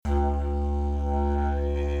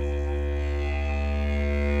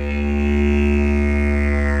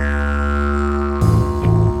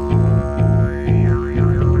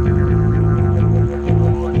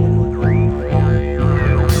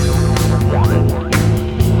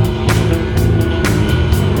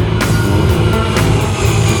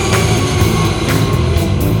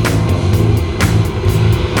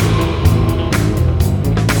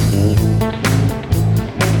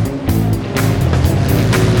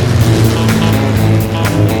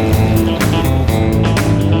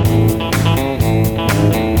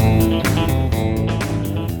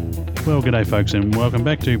G'day folks, and welcome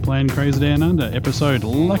back to Plan Crazy Down Under, episode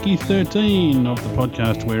Lucky 13 of the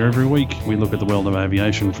podcast, where every week we look at the world of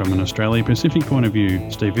aviation from an Australia Pacific point of view.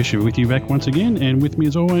 Steve Fisher with you back once again, and with me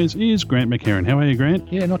as always is Grant McHerron. How are you, Grant?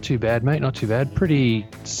 Yeah, not too bad, mate, not too bad. Pretty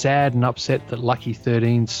sad and upset that Lucky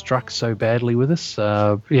 13 struck so badly with us.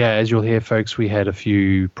 As you'll hear, folks, we had a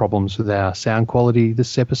few problems with our sound quality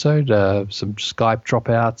this episode, some Skype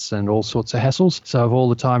dropouts and all sorts of hassles. So of all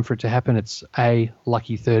the time for it to happen, it's A,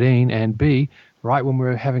 Lucky 13, and B, right when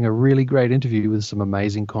we're having a really great interview with some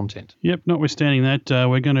amazing content. Yep, notwithstanding that,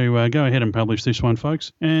 we're going to go ahead and publish this one,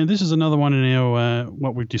 folks. And this is another one in our,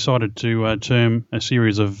 what we've decided to term a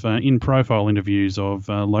series of in-profile interviews of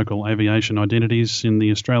local aviation identities in the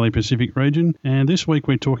Australia Pacific region. And this week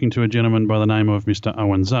we're talking to a gentleman by the name of Mr.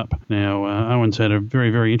 Owen Zupp. Now, Owen's had a very,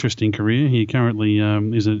 very interesting career. He currently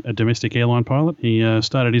is a domestic airline pilot. He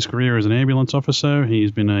started his career as an ambulance officer.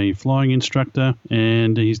 He's been a flying instructor,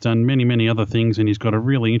 and he's done many, many other things. And he's got a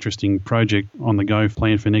really interesting project on the go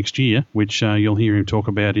planned for next year, which you'll hear him talk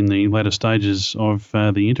about in the latter stages of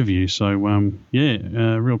the interview. So,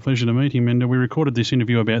 real pleasure to meet him. And we recorded this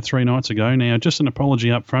interview about 3 nights ago. Now, just an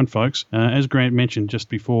apology up front, folks. As Grant mentioned just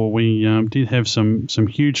before, we did have some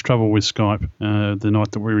huge trouble with Skype the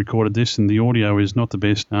night that we recorded this, and the audio is not the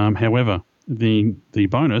best. However, the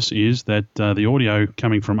bonus is that the audio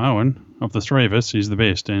coming from Owen, of the three of us, is the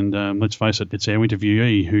best. And let's face it, it's our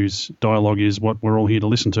interviewee whose dialogue is what we're all here to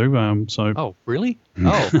listen to. Oh, really?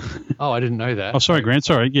 I didn't know that. Oh, sorry, Grant.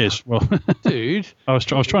 Sorry. Yes. Well, dude, I was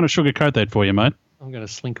trying to sugarcoat that for you, mate. I'm going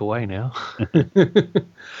to slink away now.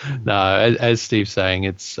 No, as Steve's saying,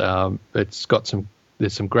 it's got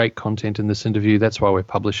there's some great content in this interview. That's why we're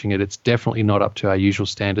publishing it. It's definitely not up to our usual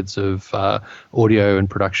standards of audio and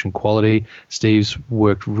production quality. Steve's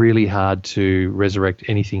worked really hard to resurrect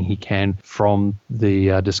anything he can from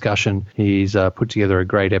the discussion. He's put together a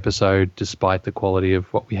great episode despite the quality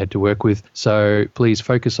of what we had to work with. So please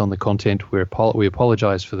focus on the content. We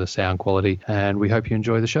apologize for the sound quality, and we hope you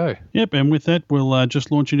enjoy the show. Yep, and with that, we'll just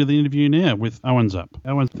launch into the interview now with Owen Zupp.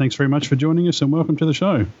 Owen, thanks very much for joining us, and welcome to the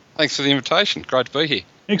show. Thanks for the invitation. Great to be here.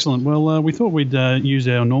 Excellent. Well, we thought we'd use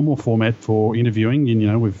our normal format for interviewing. You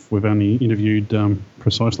know, we've only interviewed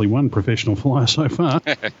precisely one professional flyer so far.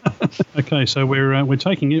 Okay, so we're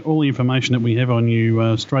taking all the information that we have on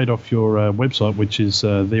you straight off your website, which is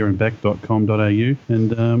thereandback.com.au.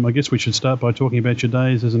 And I guess we should start by talking about your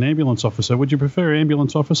days as an ambulance officer. Would you prefer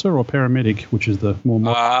ambulance officer or paramedic, which is the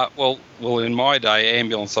more... Well, in my day,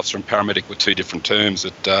 ambulance officer and paramedic were two different terms.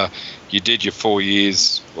 You did your 4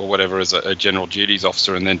 years or whatever as a general duties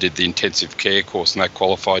officer, and then did the intensive care course, and that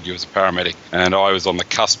qualified you as a paramedic. And I was on the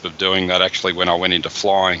cusp of doing that actually when I went into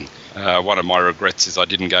flying. One of my regrets is I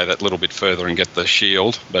didn't go that little bit further and get the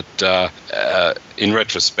shield, but in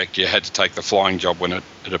retrospect, you had to take the flying job when it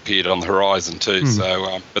appeared on the horizon too.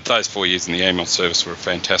 So, but those 4 years in the ambulance service were a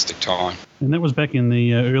fantastic time. And that was back in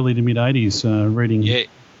the early to mid 80s, reading. Yeah.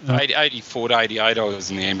 84 to 88, I was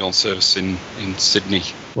in the ambulance service in Sydney.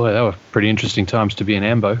 Well, they were pretty interesting times to be an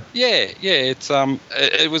ambo. Yeah,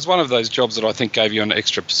 it was one of those jobs that I think gave you an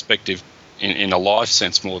extra perspective in a life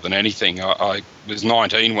sense more than anything. I was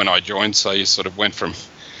 19 when I joined, so you sort of went from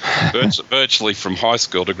virtually from high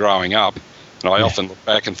school to growing up. And I often look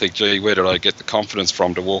back and think, gee, where did I get the confidence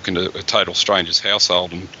from to walk into a total stranger's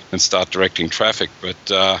household and start directing traffic?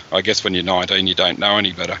 But I guess when you're 19, you don't know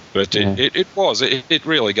any better. But it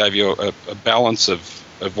really gave you a balance of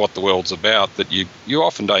what the world's about that you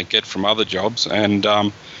often don't get from other jobs. And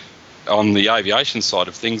on the aviation side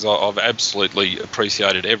of things, I've absolutely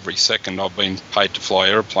appreciated every second I've been paid to fly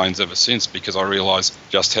aeroplanes ever since, because I realised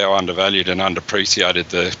just how undervalued and underappreciated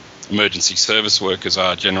the emergency service workers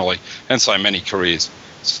are generally, and so many careers.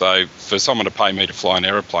 So for someone to pay me to fly an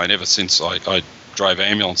aeroplane ever since I drove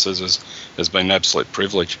ambulances has been an absolute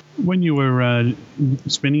privilege. When you were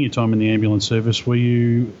spending your time in the ambulance service, were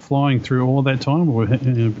you flying through all of that time? Or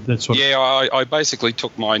that sort of... Yeah, I basically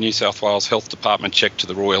took my New South Wales Health Department check to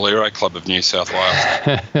the Royal Aero Club of New South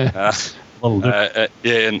Wales.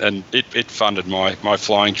 And it funded my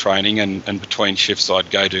flying training, and between shifts I'd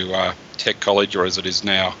go to Tech College, or as it is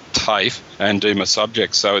now, TAFE, and do my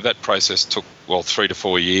subjects. So that process took, 3 to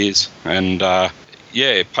 4 years, and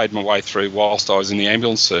paid my way through whilst I was in the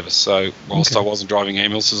ambulance service. So whilst I wasn't driving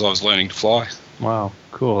ambulances, I was learning to fly. Wow,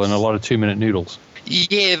 cool. And a lot of 2-minute noodles.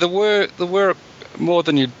 Yeah, there were more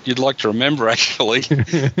than you'd like to remember, actually.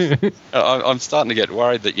 I'm starting to get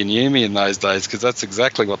worried that you knew me in those days, because that's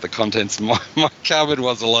exactly what the contents of my cupboard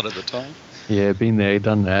was a lot of the time. Yeah, been there,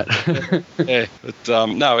 done that.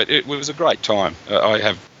 But it was a great time. I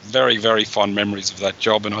have very, very fond memories of that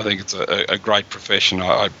job, and I think it's a great profession.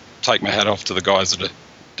 I take my hat off to the guys that are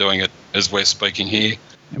doing it as we're speaking here.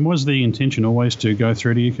 And was the intention always to go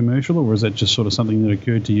through to your commercial, or was that just sort of something that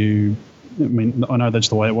occurred to you? I mean, I know that's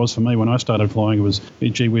the way it was for me when I started flying. It was,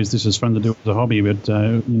 gee whiz, this is fun to do as a hobby, but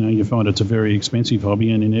you find it's a very expensive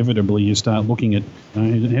hobby, and inevitably you start looking at how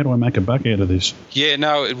do I make a buck out of this? Yeah,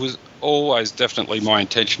 no, it was always definitely my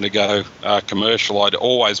intention to go commercial. I'd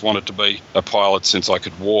always wanted to be a pilot since I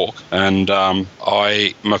could walk, and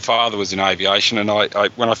my father was in aviation, and I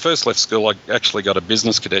when I first left school, I actually got a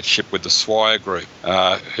business cadetship with the Swire Group,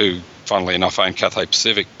 who, funnily enough, owned Cathay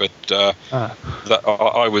Pacific, but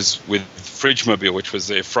I was with Fridgemobile, which was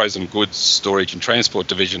their frozen goods storage and transport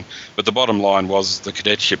division. But the bottom line was the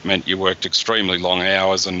cadetship meant you worked extremely long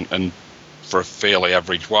hours and for a fairly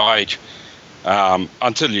average wage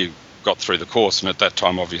until you got through the course. And at that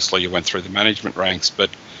time, obviously, you went through the management ranks. But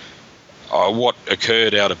what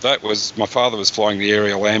occurred out of that was my father was flying the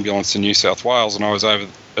aerial ambulance in New South Wales, and I was over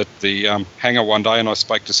at the hangar one day, and I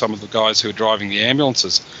spoke to some of the guys who were driving the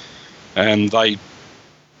ambulances. And they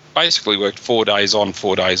basically worked 4 days on,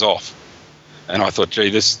 4 days off. And I thought,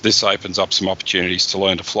 gee, this opens up some opportunities to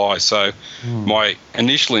learn to fly. So my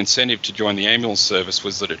initial incentive to join the ambulance service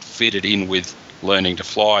was that it fitted in with learning to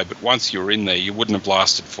fly. But once you were in there, you wouldn't have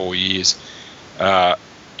lasted 4 years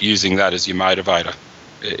using that as your motivator.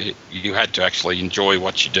 You had to actually enjoy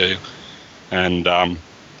what you do and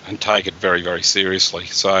take it very, very seriously.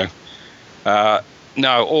 So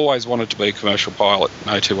no, always wanted to be a commercial pilot,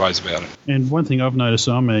 no two ways about it. And one thing I've noticed,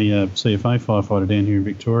 I'm a CFA firefighter down here in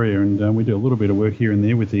Victoria, and we do a little bit of work here and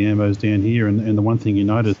there with the ambos down here, and the one thing you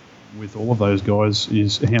notice with all of those guys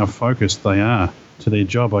is how focused they are to their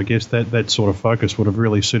job. I guess that sort of focus would have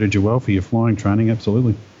really suited you well for your flying training,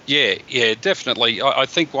 absolutely. Yeah, definitely. I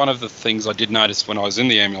think one of the things I did notice when I was in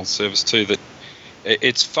the ambulance service too, that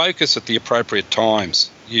it's focus at the appropriate times.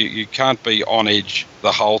 You can't be on edge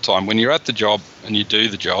the whole time. When you're at the job and you do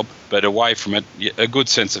the job, but away from it, a good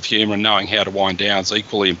sense of humour and knowing how to wind down is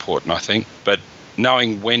equally important, I think. But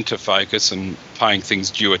knowing when to focus and paying things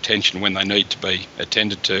due attention when they need to be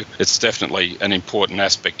attended to, it's definitely an important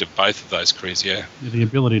aspect of both of those careers, yeah. The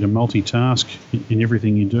ability to multitask in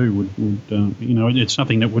everything you do would it's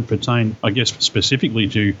something that would pertain, I guess, specifically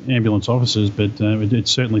to ambulance officers, but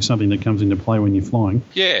it's certainly something that comes into play when you're flying.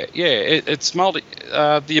 Yeah, it's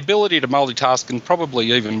the ability to multitask, and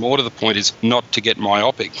probably even more to the point is not to get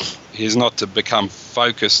myopic. Is not to become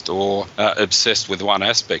focused or obsessed with one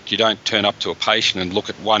aspect. You don't turn up to a patient and look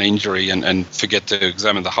at one injury and forget to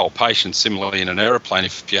examine the whole patient. Similarly, in an aeroplane,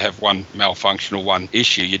 if you have one malfunction or one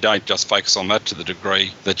issue, you don't just focus on that to the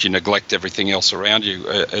degree that you neglect everything else around you.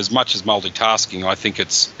 As much as multitasking, I think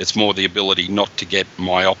it's more the ability not to get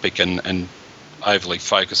myopic and overly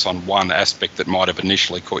focus on one aspect that might have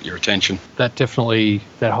initially caught your attention. That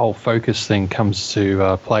whole focus thing comes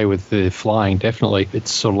to play with the flying, definitely.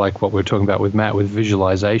 It's sort of like what we're talking about with Matt, with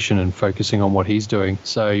visualization and focusing on what he's doing.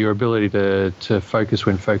 So your ability to focus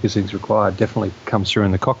when focusing is required definitely comes through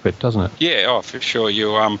in the cockpit, doesn't it? Yeah, for sure.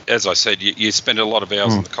 You, as I said, you spend a lot of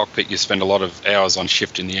hours in the cockpit, you spend a lot of hours on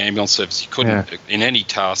shift in the ambulance service. You couldn't, in any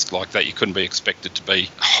task like that, you couldn't be expected to be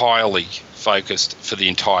highly focused for the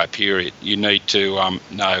entire period. You need to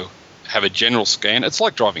have a general scan. It's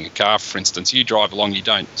like driving a car, for instance. You drive along, you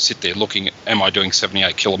don't sit there looking at, am I doing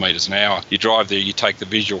 78 kilometres an hour? You drive there, you take the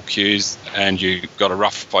visual cues, and you've got a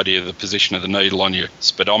rough idea of the position of the needle on your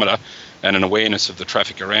speedometer and an awareness of the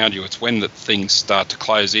traffic around you. It's when the things start to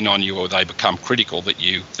close in on you or they become critical that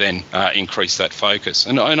you then increase that focus.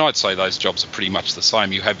 And I'd say those jobs are pretty much the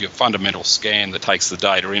same. You have your fundamental scan that takes the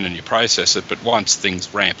data in and you process it, but once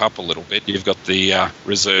things ramp up a little bit, you've got the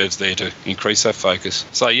reserves there to increase that focus.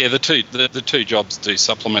 So yeah, the two jobs do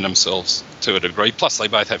supplement themselves to a degree. Plus, they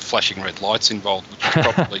both have flashing red lights involved, which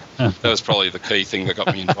was probably the key thing that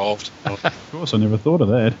got me involved. Of course, I never thought of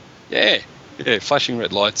that. Yeah, flashing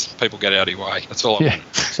red lights. People get out of your way. That's all I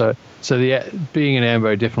want. So being an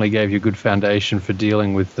AMBO definitely gave you a good foundation for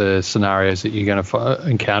dealing with the scenarios that you're going to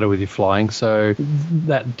encounter with your flying. So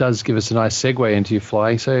that does give us a nice segue into your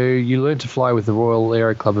flying. So you learned to fly with the Royal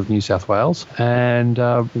Aero Club of New South Wales. And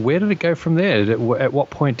where did it go from there? At what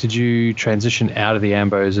point did you transition out of the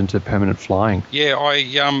AMBOs into permanent flying? Yeah,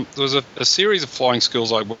 there was a series of flying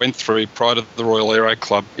schools I went through prior to the Royal Aero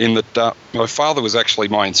Club, in that my father was actually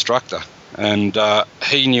my instructor. And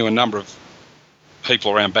he knew a number of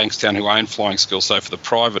people around Bankstown who own flying schools. So for the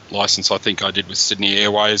private licence, I think I did with Sydney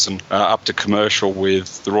Airways, and up to commercial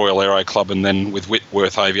with the Royal Aero Club, and then with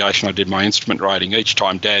Whitworth Aviation I did my instrument rating, each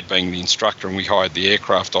time Dad being the instructor, and we hired the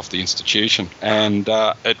aircraft off the institution. And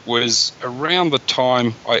it was around the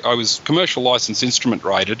time I was commercial licence instrument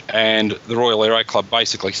rated, and the Royal Aero Club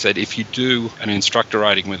basically said, if you do an instructor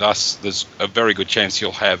rating with us, there's a very good chance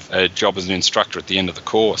you'll have a job as an instructor at the end of the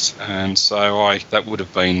course. And so that would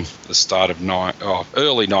have been the start of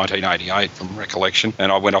early 1988 from recollection,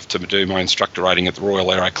 and I went off to do my instructor rating at the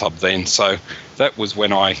Royal Aero Club then. So that was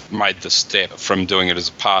when I made the step from doing it as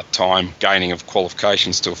a part-time gaining of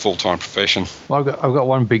qualifications to a full-time profession. Well, I've got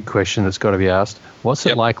one big question that's got to be asked. What's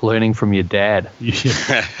it like learning from your dad?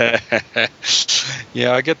 Yeah,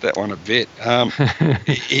 I get that one a bit.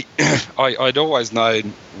 I'd always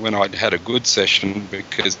known when I'd had a good session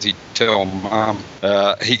because he'd tell Mum.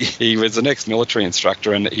 He was an ex-military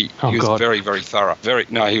instructor, and he was very, very thorough.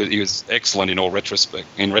 He was excellent in all retrospect.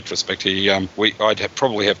 In retrospect, I'd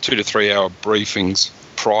probably have 2 to 3 hour briefings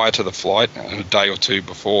prior to the flight, a day or two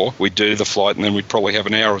before. We'd do the flight, and then we'd probably have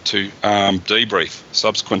an hour or two debrief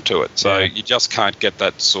subsequent to it. So you just can't get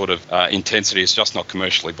that sort of intensity. It's just not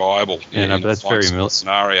commercially viable in a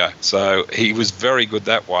scenario. So he was very good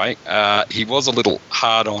that way. He was a little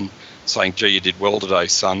hard on saying, gee, you did well today,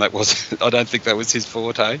 son. I don't think that was his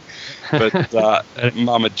forte. But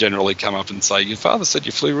Mum would generally come up and say, your father said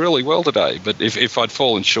you flew really well today. But if I'd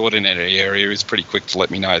fallen short in any area, he was pretty quick to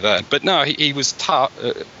let me know that. But no, he was tough.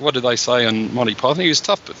 What did they say on Monty Python? He was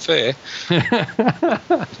tough but fair.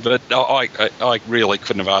 But I really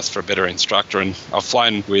couldn't have asked for a better instructor. And I've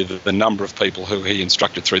flown with a number of people who he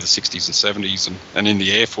instructed through the 60s and 70s and in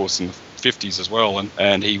the Air Force in the 50s as well,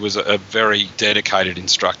 and he was a very dedicated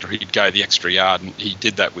instructor. He'd go the extra yard, and he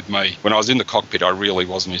did that with me. When I was in the cockpit, I really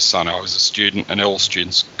wasn't his son. I was a student, and all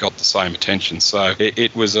students got the same attention. So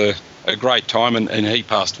it was a great time, and he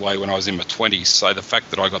passed away when I was in my 20s, so the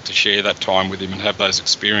fact that I got to share that time with him and have those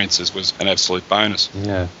experiences was an absolute bonus.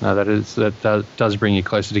 Yeah, no, that does bring you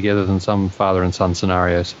closer together than some father and son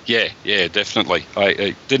scenarios. Yeah, definitely.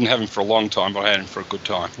 I didn't have him for a long time, but I had him for a good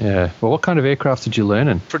time. Yeah. Well, what kind of aircraft did you learn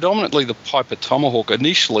in? Predominantly the Piper Tomahawk.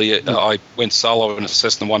 Initially, I went solo in a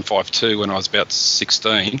Cessna 152 when I was about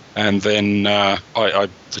 16, and then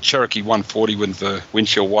the Cherokee 140 with the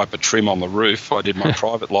windshield wiper trim on the roof, I did my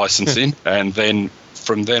private licence in, and then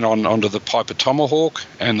from then on onto the Piper Tomahawk,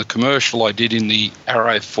 and the commercial I did in the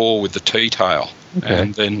Arrow 4 with the T-tail. Okay.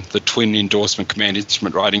 And then the twin endorsement command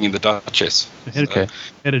instrument rating in the Duchess.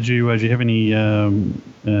 How did you have any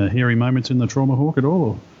hairy moments in the Tomahawk at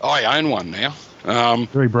all? Or? I own one now.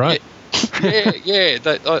 Very bright. Yeah.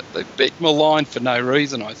 They beat maligned for no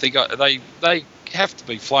reason. I think they have to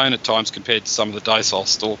be flown at times compared to some of the docile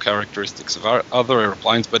stall characteristics of other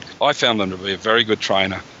aeroplanes, but I found them to be a very good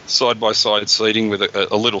trainer. Side-by-side seating with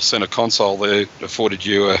a little centre console there afforded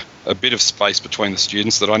you a bit of space between the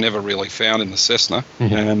students that I never really found in the Cessna.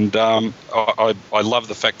 Mm-hmm. And I love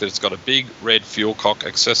the fact that it's got a big red fuel cock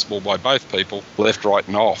accessible by both people, left, right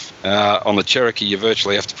and off. On the Cherokee, you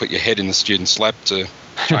virtually have to put your head in the student's lap to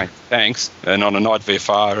change tanks, and on a night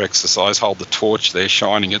VFR exercise, hold the torch there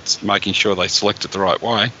shining it, making sure they select it the right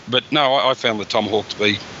way. But no, I found the Tomahawk to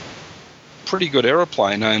be a pretty good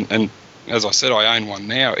aeroplane, and as I said, I own one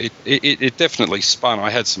now. It definitely spun.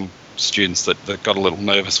 I had some students that got a little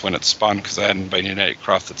nervous when it spun because they hadn't been in an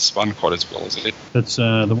aircraft that spun quite as well as it. That's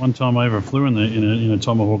the one time I ever flew in a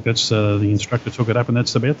Tomahawk. That's the instructor took it up, and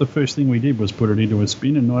that's about the first thing we did was put it into a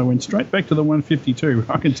spin, and I went straight back to the 152.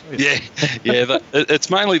 I can tell you. Yeah. It's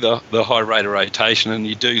mainly the high rate of rotation, and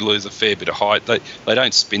you do lose a fair bit of height. They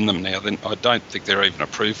don't spin them now. I don't think they're even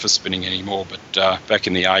approved for spinning anymore. But back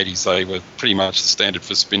in the 80s, they were pretty much the standard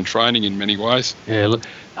for spin training in many ways. Yeah. Look.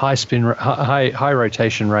 High spin, high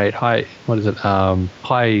rotation rate, high loss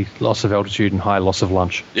of altitude and high loss of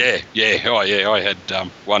lunch. Yeah. Oh, yeah. I had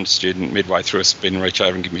one student midway through a spin reach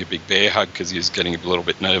over and give me a big bear hug because he was getting a little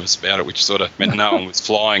bit nervous about it, which sort of meant no one was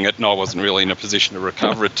flying it, and I wasn't really in a position to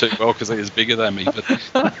recover it too well because he was bigger than me.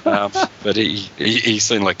 But he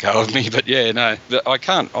soon let go of me. But yeah, no, I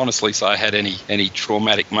can't honestly say I had any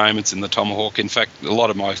traumatic moments in the Tomahawk. In fact, a lot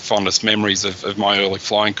of my fondest memories of my early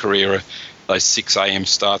flying career are those 6 a.m.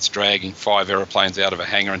 starts dragging 5 aeroplanes out of a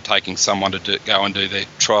hangar and taking someone to go and do their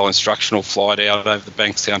trial instructional flight out over the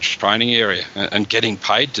Bankstown training area and getting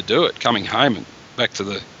paid to do it, coming home and back to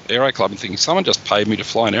the Aero Club and thinking, someone just paid me to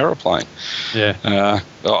fly an aeroplane. Yeah.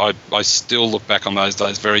 I still look back on those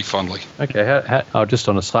days very fondly. Okay. Just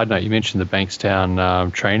on a side note, you mentioned the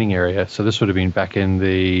Bankstown training area. So this would have been back in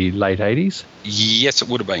the late 80s? Yes, it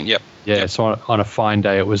would have been, yep. Yeah, yep. So on a fine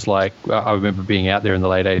day, it was like, I remember being out there in the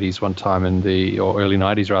late 80s one time, or early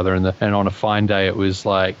 90s rather, and on a fine day, it was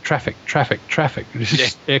like traffic. Aircraft, we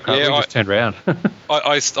just turned around.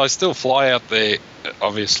 I still fly out there,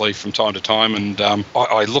 obviously, from time to time, and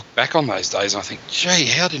I look back on those days and I think, gee,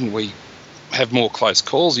 how didn't we have more close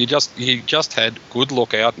calls? You just had good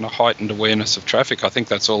lookout and a heightened awareness of traffic. I think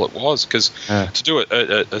that's all it was, because to do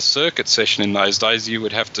a circuit session in those days, you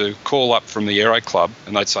would have to call up from the Aero Club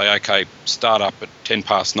and they'd say, okay, start up at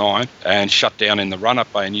 9:10 and shut down in the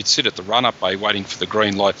run-up bay, and you'd sit at the run-up bay waiting for the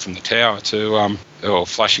green light from the tower to or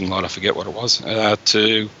flashing light, I forget what it was,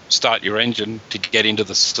 to start your engine to get into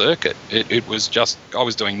the circuit. It was just, I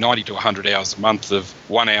was doing 90 to 100 hours a month of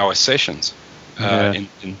 1 hour sessions. In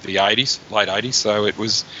the 80s, late 80s, so it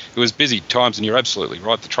was busy times, and you're absolutely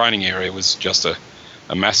right. The training area was just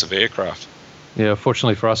a massive aircraft. Yeah,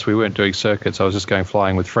 fortunately for us, we weren't doing circuits. I was just going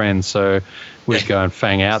flying with friends, so we'd go and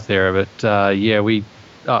fang out there. But we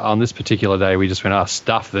on this particular day, we just went,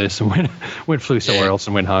 stuff this, and flew somewhere else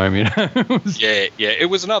and went home. It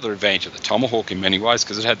was another advantage of the Tomahawk in many ways,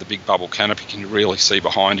 because it had the big bubble canopy. You can really see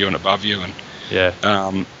behind you and above you,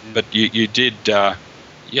 and but you did.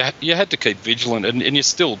 You had to keep vigilant, and you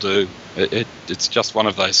still do. It's just one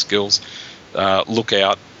of those skills.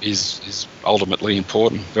 Lookout is ultimately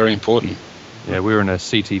important, very important. Yeah, we were in a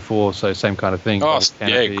CT4, so same kind of thing. Oh,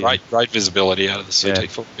 yeah, great visibility out of the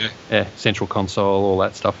CT4. Yeah, central console, all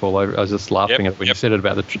that stuff all over. I was just laughing at when you said it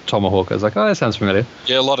about the Tomahawk. I was like, that sounds familiar.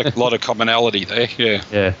 Yeah, a lot of commonality there. Yeah.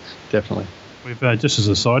 Yeah, definitely. We've just as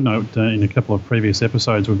a side note, in a couple of previous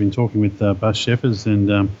episodes, we've been talking with Buzz Shepherds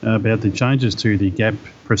and about the changes to the GAP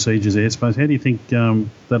procedures airspace. How do you think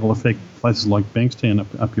that'll affect places like Bankstown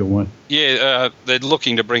up your way? Yeah, they're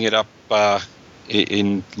looking to bring it up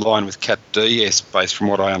in line with Cat D airspace, from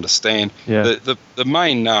what I understand. Yeah. The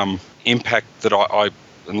main impact that I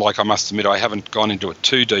must admit, I haven't gone into it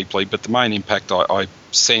too deeply, but the main impact I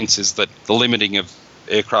sense is that the limiting of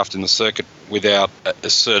aircraft in the circuit without a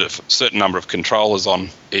certain number of controllers on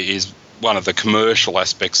is one of the commercial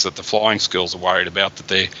aspects that the flying schools are worried about,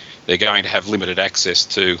 that they're going to have limited access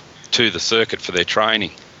to the circuit for their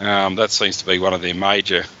training. That seems to be one of their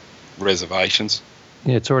major reservations.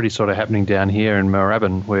 Yeah, it's already sort of happening down here in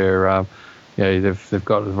Moorabbin, where they've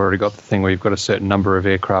already got the thing where you've got a certain number of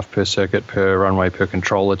aircraft per circuit, per runway, per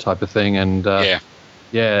controller type of thing, and and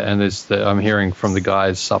I'm hearing from the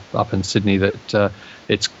guys up in Sydney that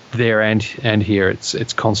it's there and here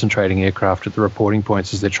it's concentrating aircraft at the reporting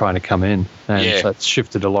points as they're trying to come in, and so it's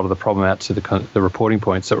shifted a lot of the problem out to the reporting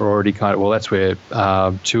points that were already that's where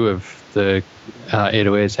two of the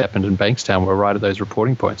air-to-airs happened in Bankstown were right at those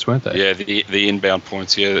reporting points, weren't they? Yeah, the inbound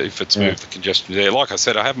points, if it's moved the congestion there. Like I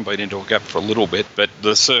said, I haven't been into a gap for a little bit, but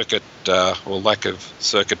the circuit or lack of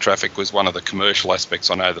circuit traffic was one of the commercial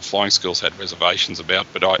aspects I know the flying schools had reservations about,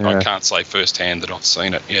 but I can't say firsthand that I've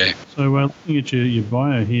seen it, So looking at your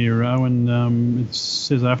bio here, Owen, it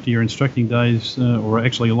says after your instructing days, or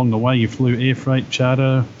actually along the way, you flew air freight,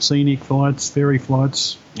 charter, scenic flights, ferry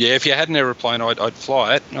flights. Yeah, if you had an aeroplane, I'd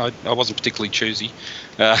fly it. I wasn't particularly choosy.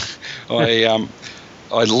 I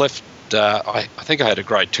left. I think I had a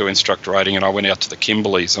grade 2 instructor rating, and I went out to the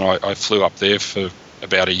Kimberleys, and I flew up there for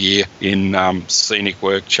about a year in scenic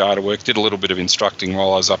work, charter work. Did a little bit of instructing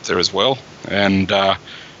while I was up there as well, and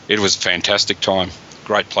it was a fantastic time.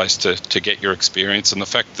 Great place to get your experience, and the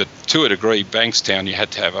fact that to a degree Bankstown you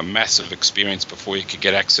had to have a massive experience before you could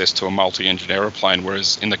get access to a multi-engine aeroplane,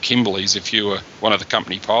 whereas in the Kimberleys, if you were one of the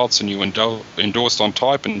company pilots and you endorsed on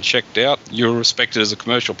type and checked out, you were respected as a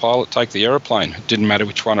commercial pilot, take the aeroplane. It didn't matter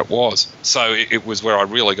which one it was. So it was where I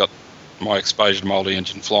really got my exposure to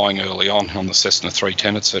multi-engine flying early on the Cessna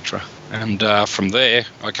 310, etc. And from there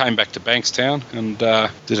I came back to Bankstown and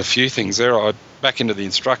did a few things there. I back into the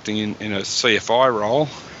instructing in a CFI role,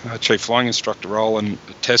 Chief Flying Instructor role, and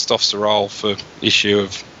a test officer role for issue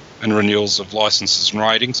of and renewals of licenses and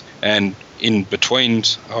ratings. And in between,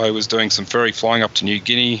 I was doing some ferry flying up to New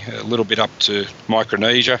Guinea, a little bit up to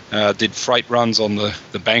Micronesia, did freight runs on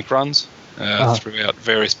the bank runs throughout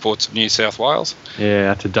various ports of New South Wales. Yeah,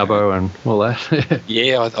 out to Dubbo and all that.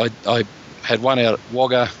 Yeah, I had one out at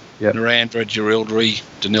Wagga, Narandra, Jerilderie,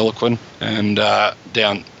 Deniliquin, and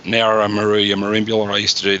down Nowra, Maruya, Merimbula. I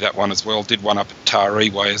used to do that one as well. Did one up at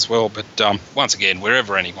Taree Way as well. But once again,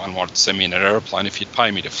 wherever anyone wanted to send me in an aeroplane, if you'd pay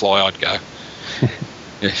me to fly, I'd go.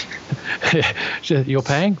 You're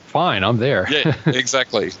paying? Fine, I'm there. Yeah,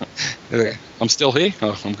 exactly. I'm still here?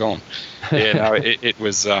 Oh, I'm gone. Yeah, no, it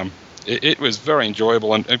was it was very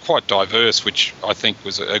enjoyable and quite diverse, which I think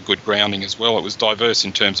was a good grounding as well. It was diverse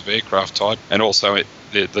in terms of aircraft type and also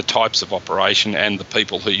the types of operation and the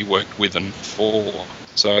people who you worked with and for.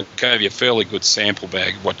 So it gave you a fairly good sample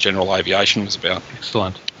bag of what general aviation was about.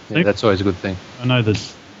 Excellent. Yeah, that's always a good thing. I know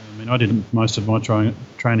that. I did most of my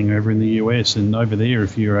training over in the US, and over there,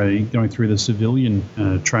 if you're going through the civilian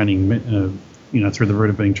training, through the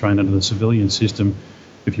route of being trained under the civilian system,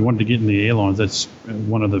 if you wanted to get in the airlines, that's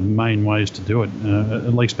one of the main ways to do it.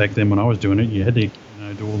 At least back then when I was doing it, you had to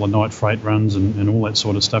do all the night freight runs and all that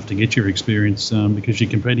sort of stuff to get your experience because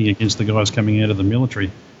you're competing against the guys coming out of the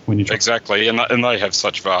military. When you exactly, and they have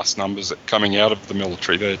such vast numbers coming out of the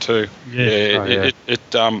military there too.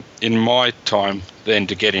 In my time then,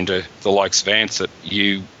 to get into the likes of Ansett,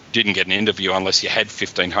 you didn't get an interview unless you had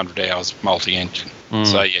 1,500 hours multi-engine.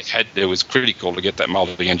 So it was critical to get that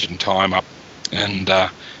multi-engine time up, and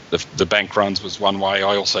the bank runs was one way.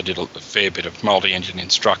 I also did a fair bit of multi-engine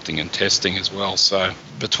instructing and testing as well. So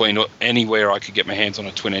between anywhere I could get my hands on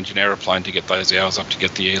a twin-engine aeroplane to get those hours up to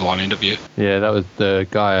get the airline interview. Yeah, that was the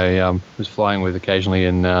guy I was flying with occasionally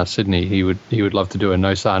in Sydney. He would love to do a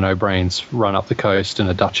no SAR, no brains run up the coast in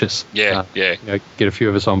a Duchess. Yeah. Get a few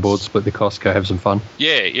of us on board, split the cost, go have some fun.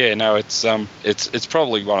 Yeah. No, it's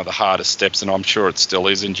probably one of the hardest steps, and I'm sure it still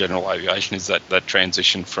is in general aviation, is that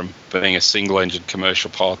transition from being a single-engine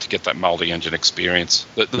commercial pilot to get that multi-engine experience.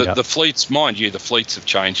 The fleets, mind you, the fleets have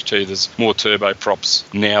changed too. There's more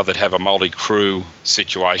turboprops now that have a multi-crew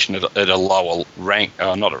situation at a lower rank,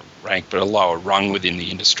 not a rank, but a lower rung within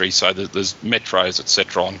the industry. So there's metros,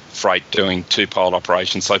 etc., on freight doing two-pilot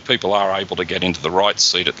operations. So people are able to get into the right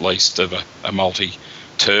seat at least of a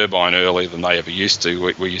multi-turbine earlier than they ever used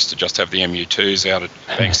to. We used to just have the MU2s out at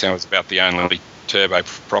Bankstown. Was about the only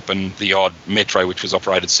turboprop, and the odd metro which was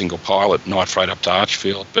operated single pilot night freight up to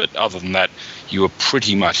Archfield. But other than that, you were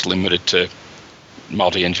pretty much limited to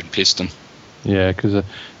multi-engine piston. Yeah, because the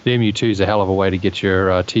MU2 is a hell of a way to get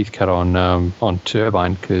your teeth cut on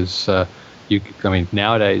turbine, because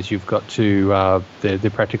nowadays you've got to they're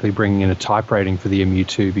practically bringing in a type rating for the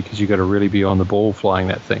MU2 because you've got to really be on the ball flying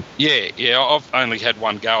that thing. Yeah, I've only had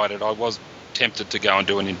one go at it. I was tempted to go and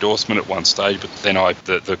do an endorsement at one stage, but then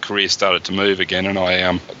the career started to move again, and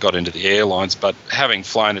I got into the airlines. But having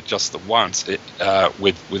flown it just the once,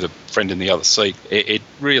 with a friend in the other seat, it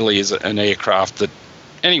really is an aircraft that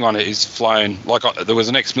anyone who's flown, there was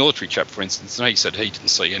an ex-military chap, for instance, and he said he didn't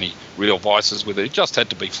see any real vices with it. It just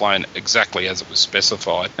had to be flown exactly as it was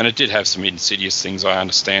specified. And it did have some insidious things. I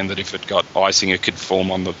understand that if it got icing, it could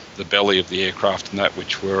form on the belly of the aircraft and that,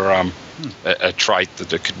 which were a trait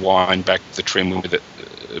that it could wind back the trim with it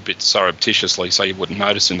a bit surreptitiously, so you wouldn't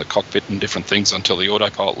notice in the cockpit and different things until the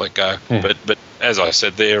autopilot let go. Yeah. But as I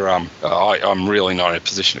said there, I'm really not in a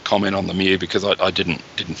position to comment on the Mew because I didn't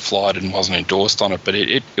fly it and wasn't endorsed on it. But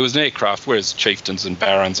it was an aircraft, whereas Chieftains and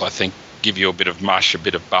Barons, I think, give you a bit of mush, a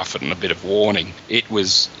bit of buffet and a bit of warning. It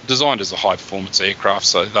was designed as a high-performance aircraft,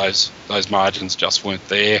 so those margins just weren't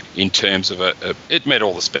there in terms of it met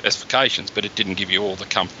all the specifications, but it didn't give you all the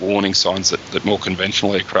comfort warning signs that more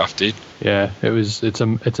conventional aircraft did. Yeah, it's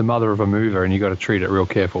a mother of a mover, and you got to treat it real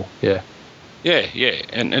careful. Yeah. Yeah,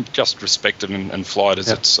 and just respect it and fly it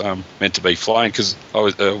as it's meant to be flown. Because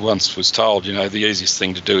I once was told, the easiest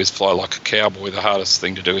thing to do is fly like a cowboy. The hardest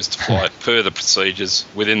thing to do is to fly it per the procedures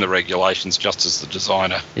within the regulations, just as the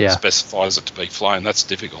designer specifies it to be flown. That's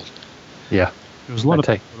difficult. Yeah. There was a lot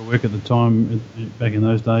of work at the time, back in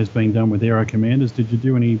those days, being done with Aero Commanders. Did you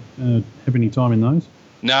do have any time in those?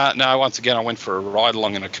 No. Once again, I went for a ride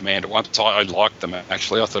along in a Commander once. I liked them,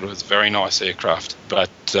 actually. I thought it was a very nice aircraft.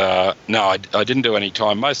 But no, I didn't do any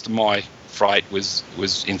time. Most of my freight was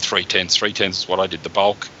in 310s. 310s is what I did the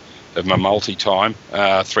bulk of my multi-time,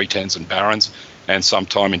 310s and Barons, and some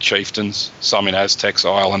time in Chieftains, some in Aztecs,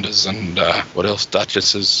 Islanders, and what else,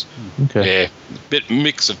 Duchesses. Okay. Yeah,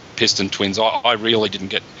 mix of piston twins. I really didn't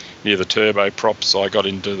get near the turboprops, so I got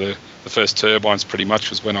into the first turbines pretty much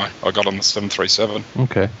was when I got on the 737.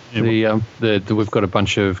 Okay. Yeah. We've got a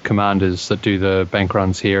bunch of commanders that do the bank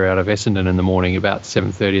runs here out of Essendon in the morning. About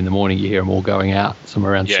 7:30 in the morning, you hear them all going out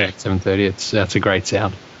somewhere around 7:30. That's a great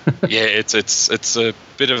sound. Yeah, it's a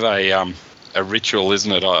bit of a ritual,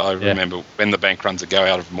 isn't it? I remember when the bank runs would go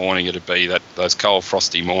out of the morning, it'd be those cold,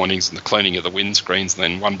 frosty mornings and the cleaning of the windscreens, and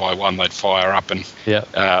then one by one they'd fire up and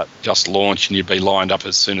just launch, and you'd be lined up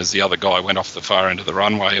as soon as the other guy went off the far end of the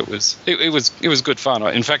runway. It was good fun.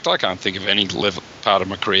 In fact, I can't think of any part of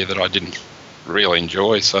my career that I didn't really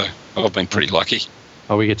enjoy, so I've been pretty lucky.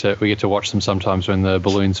 Oh, we get to watch them sometimes when the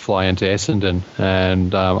balloons fly into Essendon,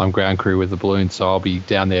 and I'm ground crew with the balloons, so I'll be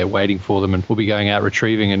down there waiting for them, and we'll be going out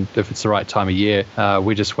retrieving. And if it's the right time of year,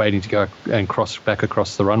 we're just waiting to go and cross back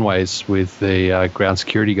across the runways with the ground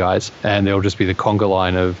security guys, and there'll just be the conga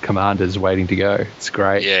line of commanders waiting to go. It's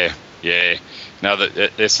great. Yeah. Now that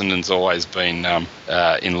Essendon's always been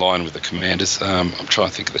in line with the commanders. I'm trying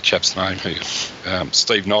to think of the chap's name, who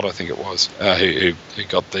Steve Knott, I think it was, who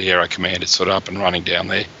got the Aero Commanders sort of up and running down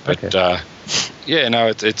there. But it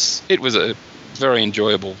was a very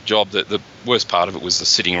enjoyable job. The worst part of it was the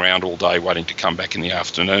sitting around all day waiting to come back in the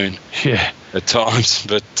afternoon. Yeah. At times,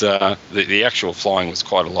 but the actual flying was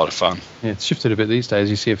quite a lot of fun. Yeah, it's shifted a bit these days.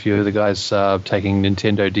 You see a few of the guys taking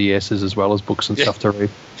Nintendo DSs as well as books and stuff to read.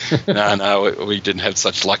 No, we didn't have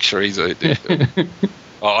such luxuries.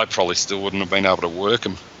 I probably still wouldn't have been able to work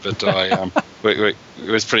them, but it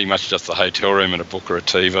was pretty much just a hotel room and a book or a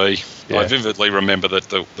TV. Yeah. I vividly remember that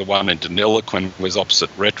the one in Deniliquin was opposite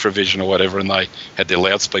Retrovision or whatever, and they had their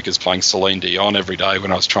loudspeakers playing Celine Dion every day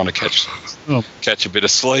when I was trying to catch a bit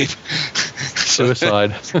of sleep.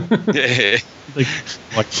 Suicide. Yeah. Like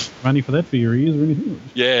money for that for your ears or anything?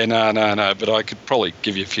 Yeah, no. But I could probably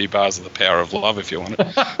give you a few bars of The Power of Love if you want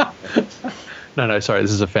it. No, sorry,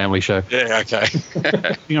 this is a family show. Yeah, okay.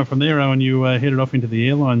 From there, Owen, you headed off into the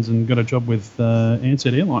airlines and got a job with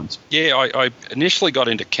Ansett Airlines. Yeah, I initially got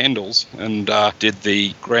into Kendall's and did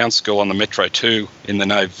the ground school on the Metro 2 in the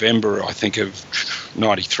November, I think, of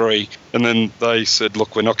 93. And then they said,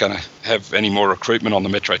 look, we're not going to have any more recruitment on the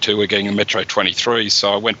Metro 2. We're getting a Metro 23.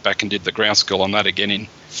 So I went back and did the ground school on that again in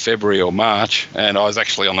February or March. And I was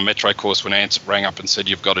actually on the Metro course when Ansett rang up and said,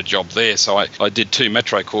 you've got a job there. So I did 2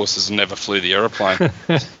 Metro courses and never flew the aeroplane.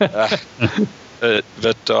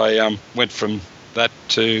 But I went from that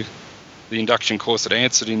to the induction course at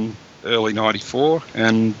Ansett in early 94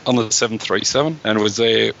 and on the 737, and was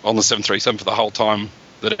there on the 737 for the whole time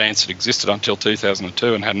that Ansett existed until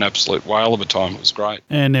 2002 and had an absolute whale of a time. It was great.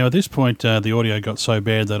 And now at this point, the audio got so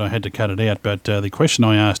bad that I had to cut it out, but the question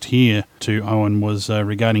I asked here to Owen was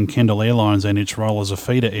regarding Kendall Airlines and its role as a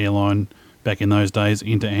feeder airline back in those days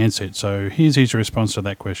into Ansett. So here's his response to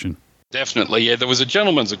that question. Definitely, yeah. There was a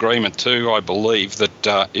gentleman's agreement too, I believe,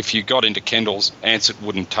 that if you got into Kendall's, Ansett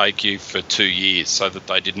wouldn't take you for 2 years, so that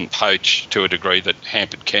they didn't poach to a degree that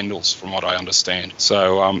hampered Kendall's, from what I understand.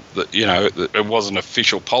 So, it wasn't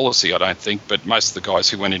official policy, I don't think, but most of the guys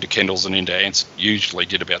who went into Kendall's and into Ansett usually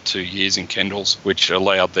did about 2 years in Kendall's, which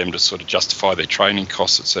allowed them to sort of justify their training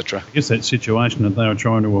costs, etc. I guess that situation that they were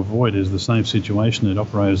trying to avoid is the same situation that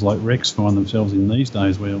operators like Rex find themselves in these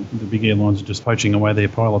days, where the big airlines are just poaching away their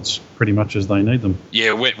pilots pretty much as they need them.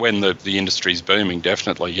 Yeah, when the industry's booming,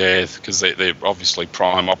 definitely, yeah, because they're obviously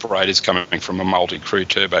prime operators coming from a multi-crew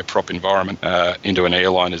turboprop environment into an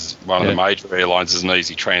airline as one of the major airlines is an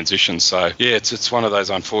easy transition. So, yeah, it's one of those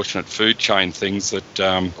unfortunate food chain things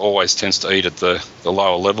that always tends to eat at the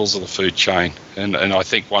lower levels of the food chain. And I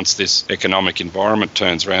think once this economic environment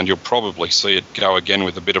turns around, you'll probably see it go again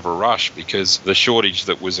with a bit of a rush, because the shortage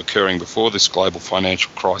that was occurring before this global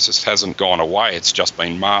financial crisis hasn't gone away. It's just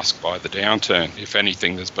been masked by the downturn. If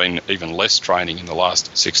anything, there's been even less training in the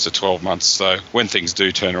last 6 to 12 months. So when things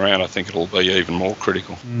do turn around, I think it'll be even more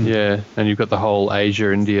critical. Yeah, and you've got the whole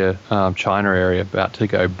Asia, India, China area about to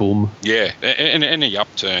go boom. Yeah, and any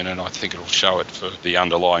upturn, and I think it'll show it for the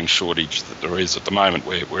underlying shortage that there is at the moment.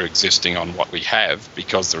 We're existing on what we have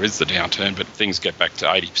because there is the downturn, but things get back to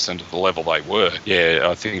 80% of the level they were. Yeah,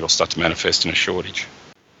 I think it'll start to manifest in a shortage.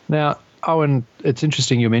 Now, Owen, it's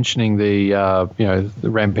interesting you're mentioning the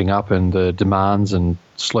ramping up and the demands and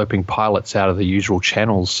sloping pilots out of the usual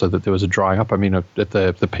channels so that there was a drying up. I mean, at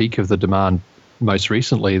the peak of the demand most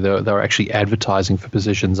recently, they were actually advertising for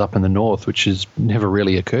positions up in the north, which has never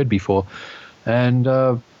really occurred before. And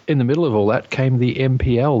in the middle of all that came the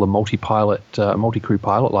MPL, the multi-crew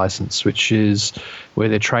pilot license, which is where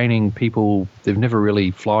they're training people. They've never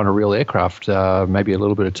really flown a real aircraft, maybe a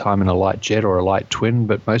little bit of time in a light jet or a light twin,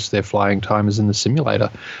 but most of their flying time is in the simulator.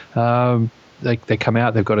 They come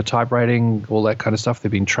out, they've got a type rating, all that kind of stuff.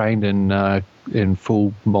 They've been trained in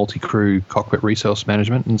full multi-crew cockpit resource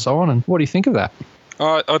management and so on. And what do you think of that?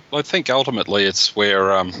 I think ultimately it's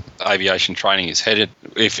where aviation training is headed,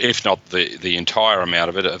 if not the entire amount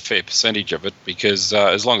of it, a fair percentage of it, because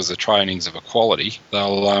as long as the training's of a quality,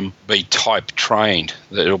 they'll be type trained.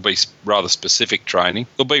 It'll be rather specific training.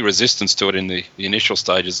 There'll be resistance to it in the initial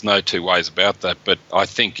stages, no two ways about that, but I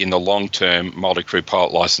think in the long term, multi-crew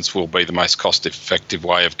pilot license will be the most cost-effective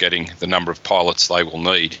way of getting the number of pilots they will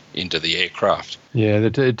need into the aircraft. Yeah,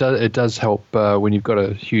 it does help when you've got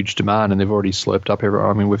a huge demand and they've already slurped up everyone.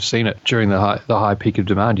 I mean, we've seen it during the high peak of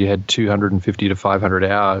demand. You had 250 to 500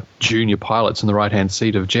 hour junior pilots in the right-hand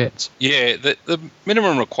seat of jets. Yeah, the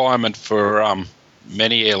minimum requirement for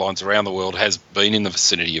many airlines around the world has been in the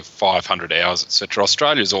vicinity of 500 hours, etc.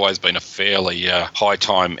 Australia's always been a fairly high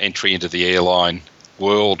time entry into the airline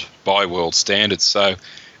world by world standards. So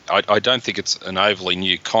I don't think it's an overly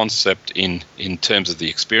new concept in terms of the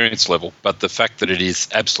experience level, but the fact that it is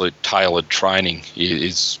absolute tailored training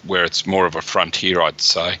is where it's more of a frontier, I'd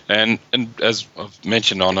say. And as I've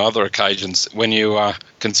mentioned on other occasions, when you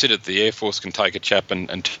consider that the Air Force can take a chap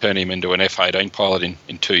and turn him into an F-18 pilot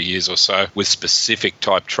in 2 years or so with specific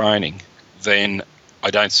type training, then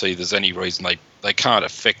I don't see there's any reason they can't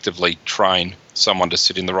effectively train someone to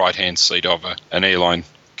sit in the right-hand seat of an airline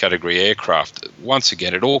category aircraft. Once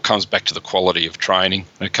again, it all comes back to the quality of training.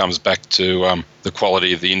 It comes back to the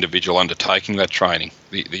quality of the individual undertaking that training.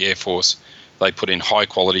 The Air Force, they put in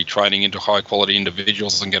high-quality training into high-quality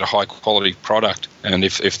individuals and get a high-quality product. And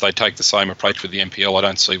if they take the same approach with the NPL, I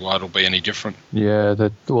don't see why it'll be any different. Yeah,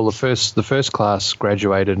 the first class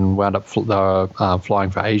graduated and wound up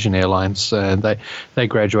flying for Asian Airlines, and they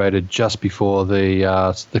graduated just before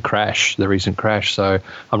the recent crash. So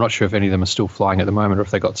I'm not sure if any of them are still flying at the moment, or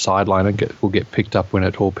if they got sidelined and will get picked up when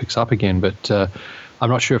it all picks up again. But I'm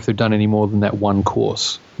not sure if they've done any more than that one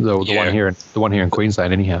course. The one here in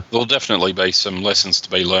Queensland, anyhow. There'll definitely be some lessons to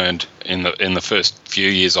be learned in the first few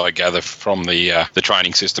years, I gather, from the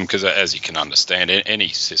training system, because as you can understand, any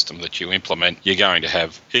system that you implement, you're going to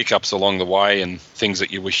have hiccups along the way and things that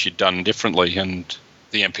you wish you'd done differently, and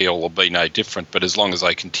the NPL will be no different. But as long as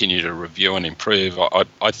they continue to review and improve,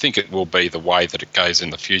 I think it will be the way that it goes in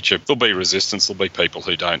the future. There'll be resistance, there'll be people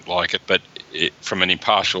who don't like it, but from an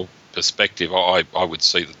impartial perspective, I would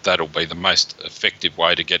see that'll be the most effective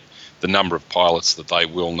way to get the number of pilots that they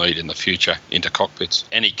will need in the future into cockpits.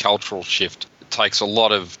 Any cultural shift takes a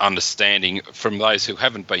lot of understanding from those who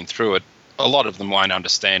haven't been through it. A lot of them won't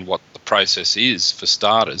understand what the process is, for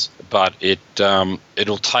starters, but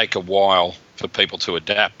it'll take a while for people to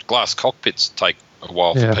adapt. Glass cockpits take a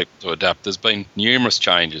while for people to adapt. There's been numerous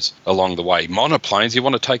changes along the way. Monoplanes, you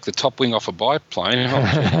want to take the top wing off a biplane?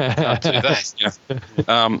 Can't do that. You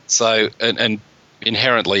know? So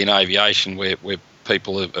inherently in aviation, we're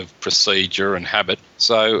people of procedure and habit.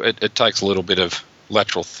 So it takes a little bit of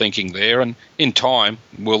lateral thinking there, and in time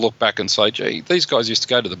we'll look back and say, gee, these guys used to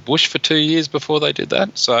go to the bush for 2 years before they did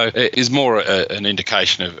that. So it is more an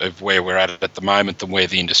indication of where we're at the moment than where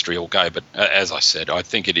the industry will go. But as I said, I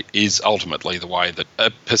think it is ultimately the way that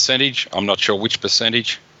a percentage, I'm not sure which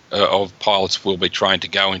percentage of pilots will be trained to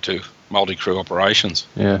go into multi-crew operations.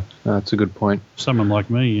 Yeah, that's a good point. Someone like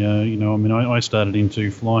me, I started into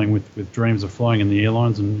flying with dreams of flying in the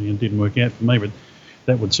airlines, and it didn't work out for me, but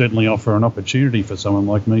that would certainly offer an opportunity for someone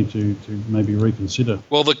like me to maybe reconsider.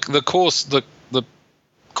 Well, the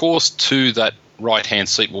course to that right-hand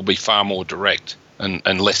seat will be far more direct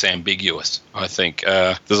and less ambiguous, I think.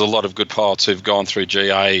 There's a lot of good pilots who've gone through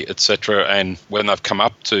GA, etc., and when they've come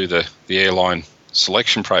up to the airline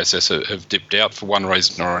selection process have dipped out for one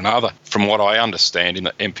reason or another. From what I understand in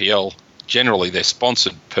the NPL, generally they're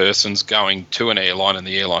sponsored persons going to an airline, and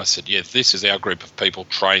the airline said, yeah, this is our group of people,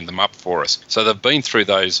 train them up for us. So they've been through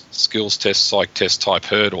those skills test, psych test type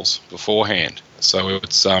hurdles beforehand. So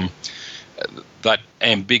it's that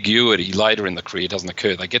ambiguity later in the career doesn't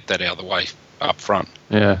occur. They get that out of the way up front.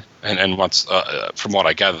 Yeah. And once, from what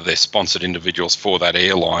I gather, they're sponsored individuals for that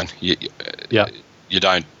airline. You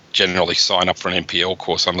don't generally sign up for an NPL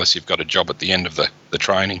course unless you've got a job at the end of the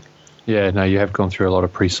training. Yeah, no, you have gone through a lot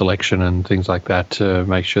of pre-selection and things like that to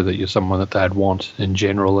make sure that you're someone that they'd want in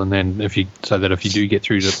general, and then if you do get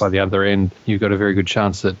through to by the other end, you've got a very good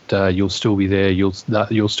chance that you'll still be there, you'll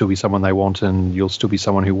still be someone they want, and you'll still be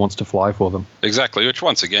someone who wants to fly for them. Exactly, which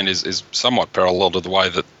once again is somewhat parallel to the way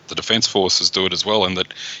that the Defence Forces do it as well, in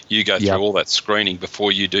that you go through all that screening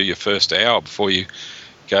before you do your first hour, before you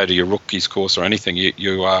go to your rookies course or anything.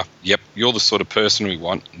 You're the sort of person we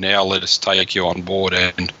want. Now let us take you on board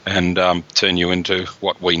and turn you into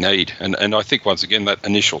what we need. And I think once again that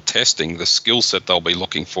initial testing, the skill set they'll be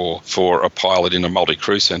looking for a pilot in a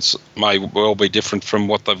multi-crew sense may well be different from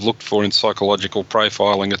what they've looked for in psychological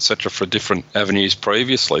profiling, etc., for different avenues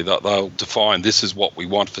previously. They'll define this is what we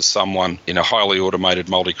want for someone in a highly automated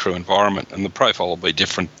multi-crew environment, and the profile will be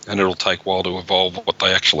different, and it'll take a while to evolve what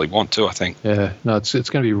they actually want to, I think. Yeah, no, it's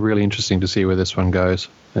going to be really interesting to see where this one goes.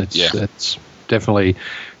 It's definitely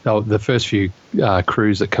the first few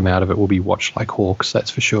crews that come out of it will be watched like hawks, that's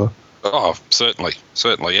for sure. Oh, certainly.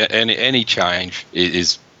 Any change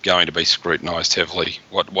is going to be scrutinised heavily,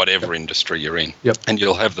 whatever industry you're in. Yep. And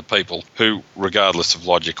you'll have the people who, regardless of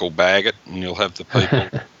logic, will bag it, and you'll have the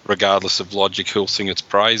people, regardless of logic, who'll sing its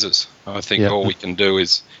praises. I think all we can do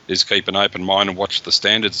is keep an open mind and watch the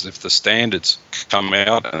standards. If the standards come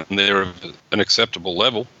out and they're of an acceptable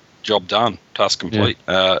level, job done, task complete.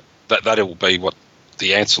 That will be what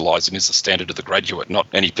the answer lies in, is the standard of the graduate, not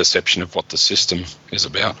any perception of what the system is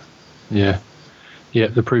about. Yeah. Yeah,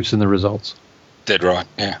 the proof's in the results. Dead right,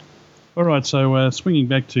 yeah. All right, so swinging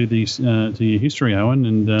back to to your history, Owen,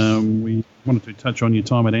 and we wanted to touch on your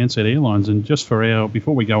time at Ansett Airlines. And just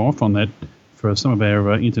before we go off on that, for some of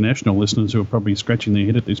our international listeners who are probably scratching their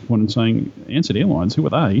head at this point and saying, Ansett Airlines, who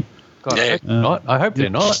are they? God, I hope they're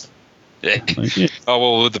not. Yeah. Oh,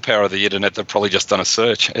 well, with the power of the internet, they've probably just done a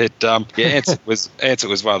search. Ansett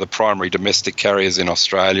was one of the primary domestic carriers in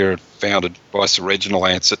Australia, founded by Sir Reginald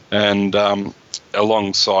Ansett, and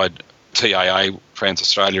alongside TAA,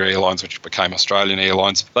 Trans-Australia Airlines, which became Australian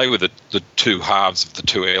Airlines. They were the two halves of the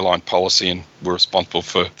two airline policy and were responsible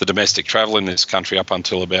for the domestic travel in this country up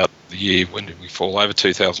until about the year, when did we fall over,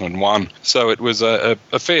 2001. So it was a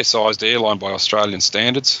fair-sized airline by Australian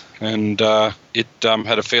standards, and it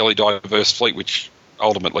had a fairly diverse fleet, which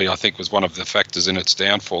ultimately I think was one of the factors in its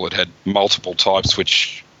downfall. It had multiple types,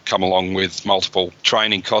 which come along with multiple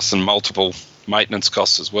training costs and multiple maintenance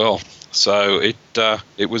costs as well. So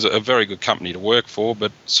it was a very good company to work for,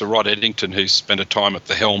 but Sir Rod Eddington, who spent a time at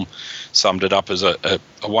the helm, summed it up as a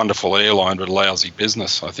wonderful airline but a lousy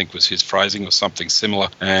business, I think was his phrasing, or something similar.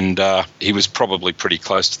 And he was probably pretty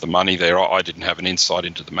close to the money there. I didn't have an insight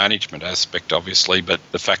into the management aspect, obviously, but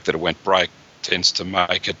the fact that it went break tends to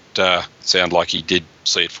make it sound like he did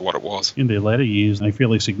see it for what it was. In their latter years, a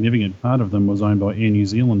fairly significant part of them was owned by Air New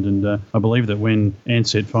Zealand, and I believe that when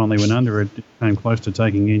Ansett finally went under, it came close to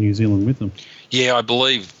taking Air New Zealand with them. Yeah, I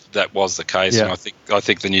believe that was the case, yeah. And I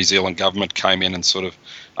think the New Zealand government came in and sort of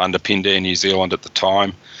underpinned Air New Zealand at the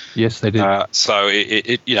time. Yes, they did. So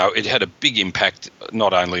it had a big impact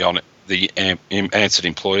not only on the Ansett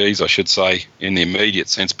employees, I should say, in the immediate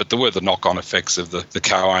sense, but there were the knock-on effects of the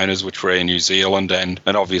co-owners, which were Air New Zealand, and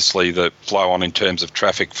obviously the flow-on in terms of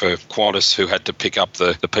traffic for Qantas, who had to pick up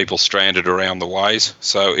the people stranded around the ways.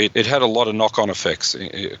 So it had a lot of knock-on effects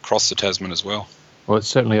across the Tasman as well. Well, it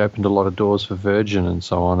certainly opened a lot of doors for Virgin and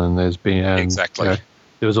so on, and there's been... exactly.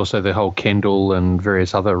 There was also the whole Kendall and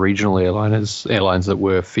various other regional airlines that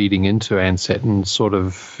were feeding into Ansett and sort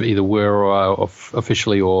of either were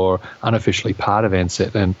officially or unofficially part of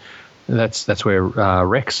Ansett, and that's where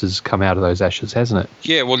Rex has come out of those ashes, hasn't it?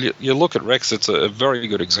 Yeah, well, you look at Rex, it's a very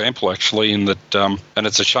good example, actually, in that, and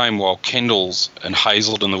it's a shame, while Kendall's and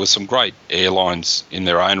Hazelden, there were some great airlines in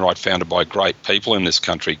their own right, founded by great people in this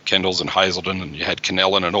country, Kendall's and Hazelden, and you had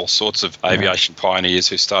Kennellan and all sorts of aviation pioneers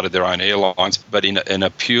who started their own airlines, but in a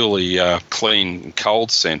purely clean and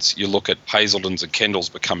cold sense, you look at Hazelden's and Kendall's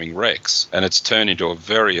becoming Rex, and it's turned into a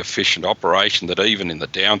very efficient operation that even in the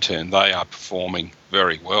downturn, they are performing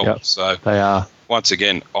very well. Yep, so they are. Once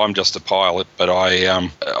again, I'm just a pilot, but I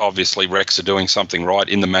obviously Rex are doing something right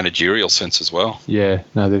in the managerial sense as well. Yeah,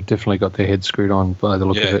 no, they've definitely got their head screwed on by the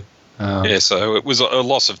look of it. So it was a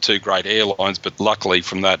loss of two great airlines, but luckily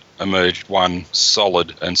from that emerged one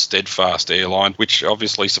solid and steadfast airline, which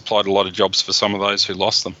obviously supplied a lot of jobs for some of those who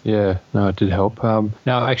lost them. Yeah, no, it did help.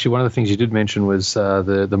 Now, actually, one of the things you did mention was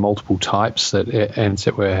the multiple types that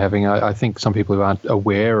Ansett were having. I think some people who aren't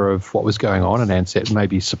aware of what was going on at Ansett may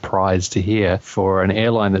be surprised to hear, for an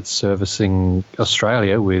airline that's servicing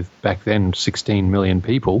Australia with, back then, 16 million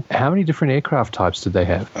people, how many different aircraft types did they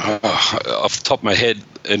have? Off the top of my head,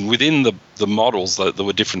 and within the models, there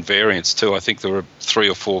were different variants too. I think there were 3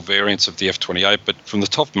 or 4 variants of the F-28, but from the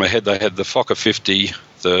top of my head, they had the Fokker 50,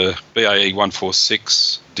 the BAE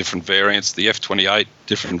 146, different variants, the F-28,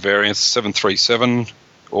 different variants, 737,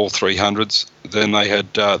 all 300s. Then they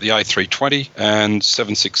had the A320 and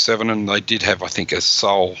 767, and they did have, I think, a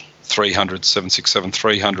sole 300,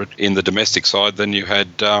 767-300 in the domestic side. Then you had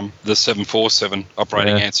the 747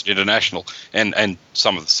 operating Ansett International, and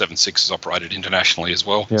some of the 76s operated internationally as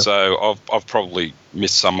well. Yep. So I've probably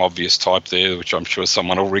missed some obvious type there, which I'm sure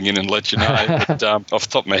someone will ring in and let you know. But off the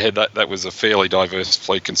top of my head, that was a fairly diverse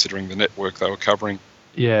fleet considering the network they were covering.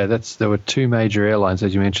 Yeah, there were 2 major airlines,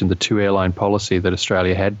 as you mentioned, the 2 airline policy that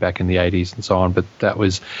Australia had back in the 80s and so on. But there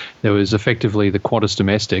was effectively the Qantas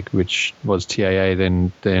Domestic, which was TAA,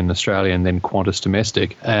 then Australia, and then Qantas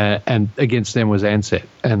Domestic, and against them was Ansett,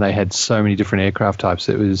 and they had so many different aircraft types.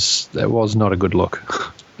 It was not a good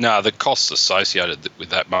look. No, the costs associated with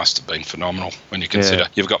that must have been phenomenal when you consider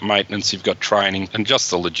you've got maintenance, you've got training, and just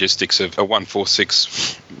the logistics of a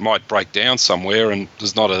 146 might break down somewhere and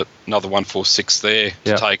there's not another 146 there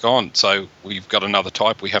to take on. So we've got another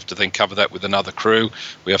type. We have to then cover that with another crew.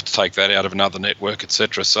 We have to take that out of another network,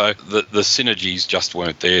 etc. So the synergies just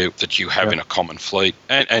weren't there that you have in a common fleet.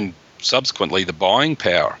 And subsequently the buying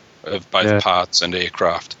power of both parts and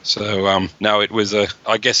aircraft. So, no, it was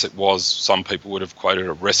I guess it was, some people would have quoted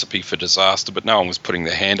a recipe for disaster, but no one was putting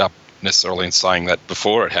their hand up necessarily in saying that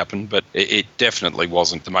before it happened, but it definitely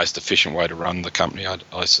wasn't the most efficient way to run the company,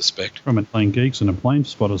 I suspect. From a plane geeks and a plane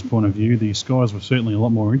spotter's point of view, the skies were certainly a lot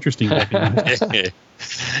more interesting back in those days.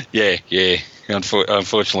 Yeah.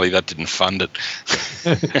 Unfortunately, that didn't fund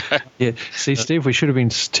it. See, Steve, we should have been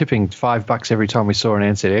tipping $5 every time we saw an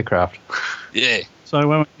Ansett aircraft. Yeah. So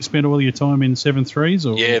you spent all your time in 737s?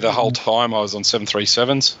 Or? Yeah, the whole time I was on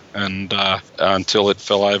 737s, and until it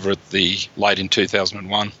fell over at the late in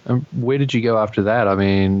 2001. And where did you go after that? I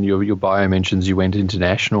mean, your bio mentions you went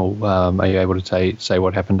international. Are you able to say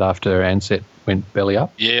what happened after Ansett went belly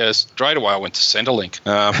up? Yeah, straight away I went to Centrelink.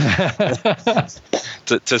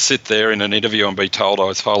 To sit there in an interview and be told I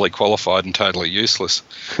was highly qualified and totally useless.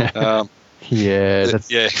 So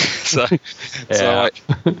I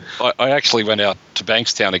actually went out to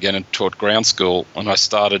Bankstown again and taught ground school, and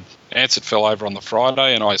Ansett fell over on the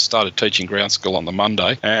Friday, and I started teaching ground school on the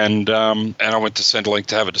Monday, and I went to Centrelink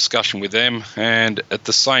to have a discussion with them, and at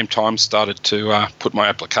the same time started to put my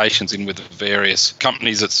applications in with the various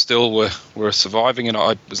companies that still were surviving, and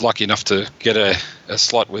I was lucky enough to get a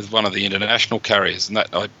slot with one of the international carriers, and that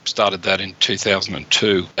I started that in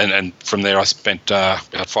 2002, and from there I spent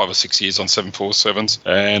about 5 or 6 years on 747s,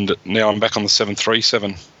 and now I'm back on the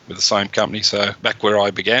 737 with the same company, so back where I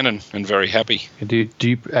began and very happy. Do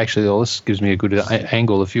you actually? Well, this gives me a good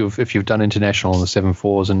angle. If you've done international on the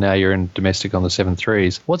 74s and now you're in domestic on the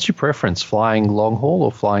 73s, what's your preference, flying long haul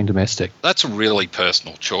or flying domestic? That's a really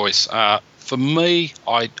personal choice. For me,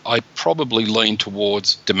 I probably lean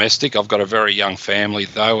towards domestic. I've got a very young family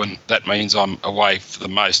though, and that means I'm away for the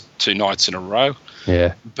most 2 nights in a row.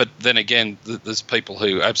 Yeah. But then again, there's people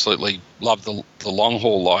who absolutely love the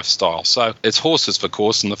long-haul lifestyle. So it's horses for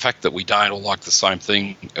course, and the fact that we don't all like the same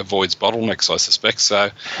thing avoids bottlenecks, I suspect.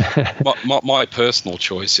 So my personal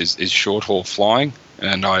choice is short-haul flying,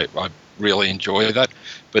 and I really enjoy that.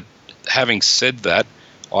 But having said that,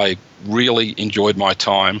 I really enjoyed my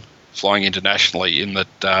time flying internationally in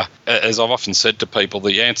that, as I've often said to people,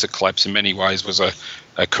 the Ansett collapse in many ways was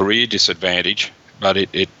a career disadvantage. But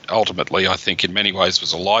it ultimately, I think, in many ways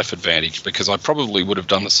was a life advantage, because I probably would have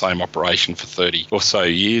done the same operation for 30 or so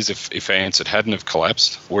years if Ansett hadn't have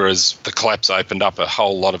collapsed, whereas the collapse opened up a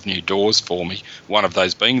whole lot of new doors for me, one of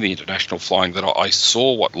those being the international flying, that I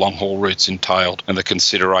saw what long-haul routes entailed and the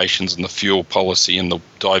considerations and the fuel policy and the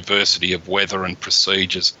diversity of weather and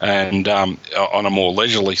procedures. And on a more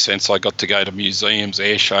leisurely sense, I got to go to museums,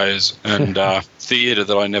 air shows, and theatre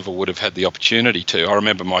that I never would have had the opportunity to. I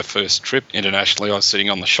remember my first trip internationally, I was sitting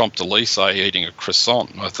on the Champs-Élysées eating a croissant,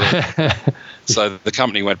 and I thought, so the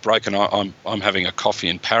company went broke, and I'm having a coffee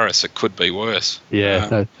in Paris. It could be worse.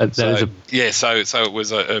 Yeah, so it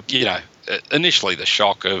was initially the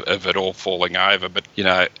shock of it all falling over, but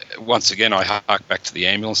once again I hark back to the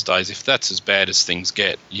ambulance days. If that's as bad as things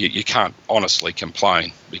get, you can't honestly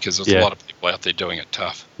complain, because there's a lot of people out there doing it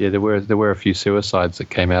tough. Yeah, there were a few suicides that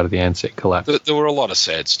came out of the Ansett collapse. There were a lot of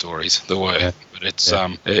sad stories. There were, but it's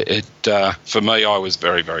for me, I was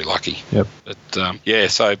very, very lucky. Yep. But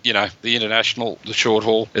so the international, the short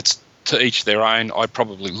haul, it's to each their own. I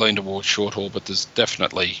probably lean towards short haul, but there's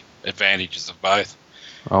definitely advantages of both.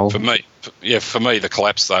 For me, the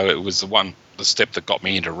collapse though, it was the step that got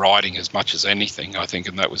me into riding as much as anything, I think,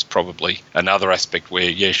 and that was probably another aspect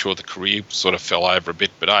where, the career sort of fell over a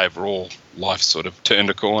bit, but overall, life sort of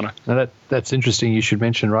turned a corner. Now that's interesting. You should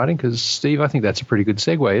mention riding, because Steve, I think that's a pretty good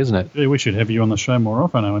segue, isn't it? Yeah, we should have you on the show more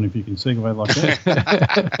often, Owen, if you can segue like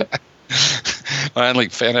that. I only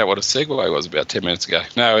found out what a Segway was about 10 minutes ago.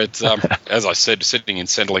 No, it's as I said, sitting in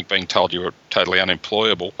Centrelink being told you were totally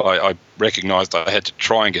unemployable, I recognised I had to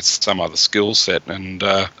try and get some other skill set, and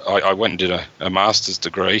I went and did a master's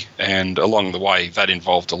degree, and along the way that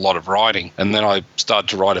involved a lot of writing, and then I started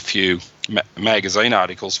to write a few magazine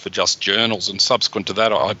articles for just journals, and subsequent to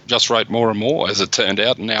that I just wrote more and more, as it turned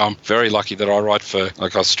out, and now I'm very lucky that I write for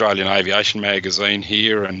like Australian Aviation Magazine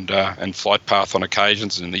here and Flight Path on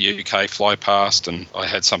occasions, in the UK Fly Past, and I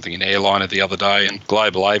had something in Airliner the other day, and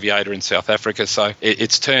Global Aviator in South Africa. So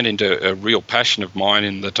it's turned into a real passion of mine,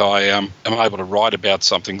 in that I am able to write about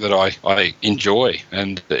something that I enjoy,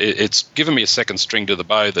 and it's given me a second string to the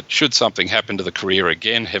bow that should something happen to the career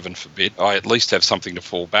again, heaven forbid, I at least have something to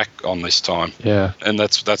fall back on this time. Yeah. And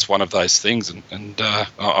that's one of those things, and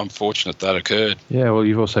I'm fortunate that occurred. Yeah, well,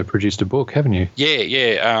 you've also produced a book, haven't you?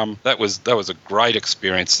 Yeah. That was a great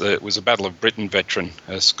experience. It was a Battle of Britain veteran,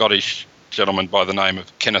 a Scottish gentleman by the name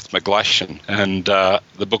of Kenneth McGlashan, and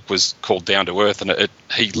the book was called Down to Earth, and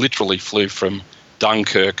he literally flew from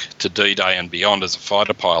Dunkirk to D-Day and beyond as a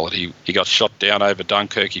fighter pilot. He got shot down over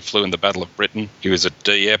Dunkirk. He flew in the Battle of Britain. He was at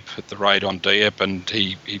Dieppe, at the raid on Dieppe, and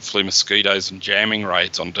he flew mosquitoes and jamming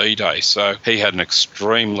raids on D-Day. So he had an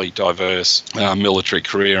extremely diverse military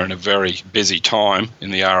career in a very busy time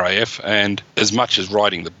in the RAF. And as much as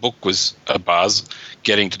writing the book was a buzz,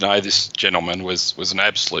 getting to know this gentleman was an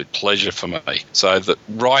absolute pleasure for me. So the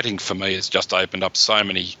writing for me has just opened up so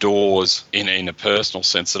many doors in a personal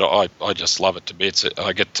sense that I just love it to bits.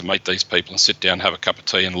 I get to meet these people and sit down, have a cup of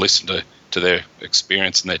tea and listen to their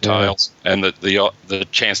experience and their tales. And the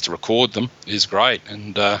chance to record them is great.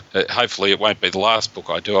 And hopefully it won't be the last book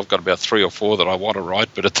I do. I've got about 3 or 4 that I want to write,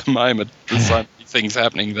 but at the moment there's so many things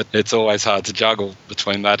happening that it's always hard to juggle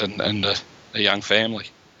between that and a young family.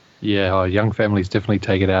 Yeah, young families definitely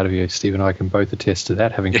take it out of you. Steve and I can both attest to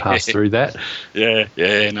that, having passed through that. Yeah,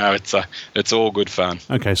 no, it's all good fun.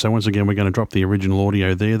 Okay, so once again, we're going to drop the original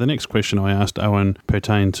audio there. The next question I asked Owen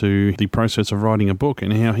pertained to the process of writing a book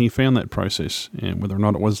and how he found that process, and whether or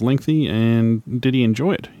not it was lengthy, and did he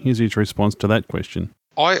enjoy it? Here's his response to that question.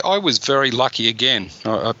 I was very lucky again.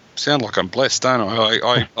 I sound like I'm blessed, don't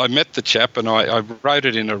I? I met the chap and I wrote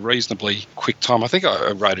it in a reasonably quick time. I think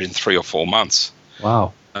I wrote it in 3 or 4 months.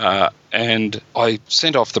 Wow. And I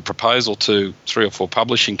sent off the proposal to 3 or 4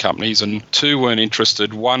 publishing companies, and 2 weren't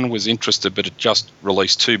interested. 1 was interested, but it just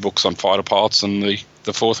released 2 books on fighter pilots, and the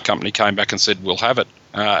 4th company came back and said, we'll have it.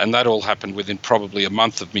 And that all happened within probably a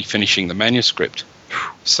month of me finishing the manuscript.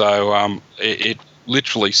 So it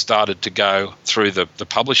literally started to go through the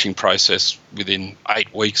publishing process within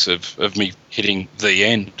 8 weeks of me hitting the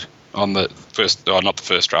end on the first, not the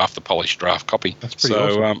first draft, the polished draft copy. That's pretty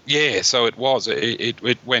awesome. So it was.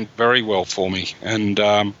 It went very well for me, and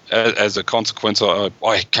as a consequence,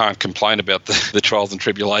 I can't complain about the trials and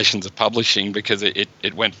tribulations of publishing, because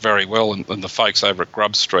it went very well, and the folks over at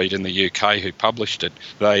Grub Street in the UK who published it,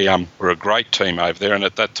 they were a great team over there, and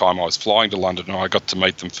at that time I was flying to London, and I got to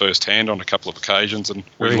meet them firsthand on a couple of occasions, and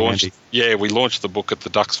we launched the book at the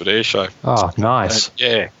Duxford Air Show. Oh, nice.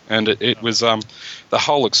 And it was the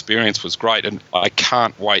whole experience was great, and I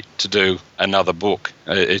can't wait to do another book.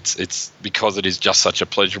 It's because it is just such a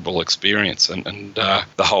pleasurable experience, and the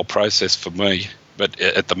whole process for me. But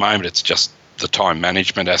at the moment, it's just the time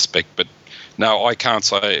management aspect. But no, I can't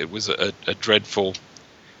say it was a dreadful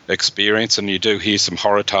experience, and you do hear some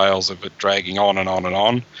horror tales of it dragging on and on and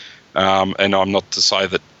on. And I'm not to say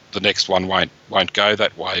that the next one won't go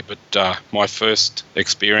that way, but my first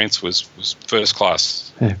experience was first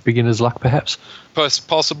class. Yeah, beginner's luck, perhaps.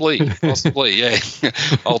 Possibly, yeah.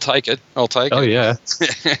 I'll take it. Oh yeah.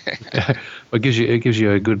 It gives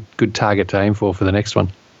you a good target to aim for the next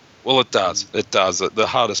one. Well, it does. The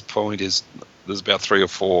hardest point is there's about 3 or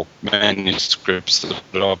 4 manuscripts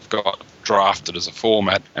that I've got drafted as a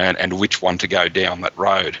format, and which one to go down that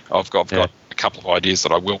road. I've got a couple of ideas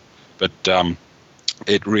that I will, but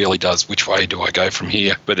it really does. Which way do I go from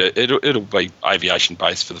here? But it'll be aviation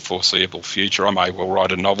based for the foreseeable future. I may well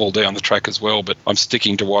write a novel down the track as well, but I'm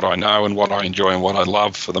sticking to what I know and what I enjoy and what I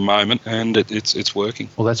love for the moment, and it's working.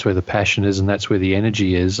 Well, that's where the passion is, and that's where the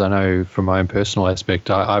energy is. I know from my own personal aspect,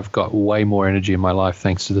 I've got way more energy in my life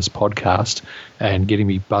thanks to this podcast and getting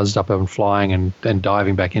me buzzed up and flying and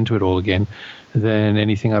diving back into it all again than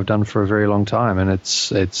anything I've done for a very long time. And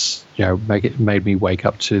it's made me wake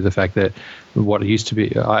up to the fact that what it used to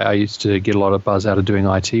be, I used to get a lot of buzz out of doing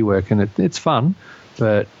IT work, and it's fun,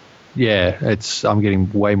 but yeah, I'm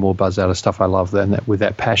getting way more buzz out of stuff I love. Than that. With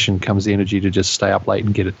that passion comes the energy to just stay up late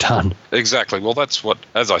and get it done. Exactly. Well, that's what,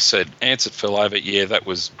 as I said, Ansett fell over. Yeah, that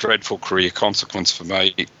was dreadful career consequence for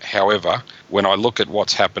me. However, when I look at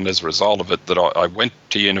what's happened as a result of it, that I went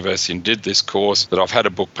to university and did this course, that I've had a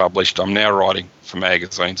book published, I'm now writing for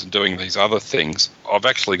magazines and doing these other things, I've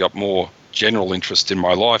actually got more general interest in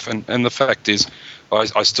my life. And the fact is,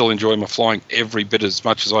 I still enjoy my flying every bit as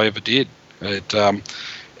much as I ever did.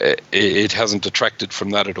 it hasn't detracted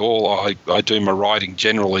from that at all. I do my riding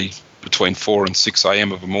generally between 4 and 6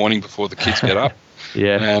 a.m. of a morning before the kids get up.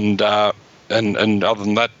 Yeah. And other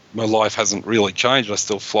than that, my life hasn't really changed. I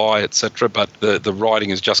still fly, etc. But the riding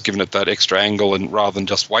has just given it that extra angle, and rather than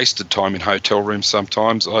just wasted time in hotel rooms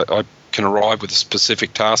sometimes, I can arrive with a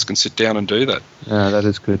specific task and sit down and do that. That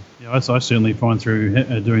is good. Yeah, I certainly find through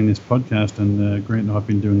doing this podcast, and Grant and I have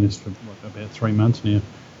been doing this for about 3 months now.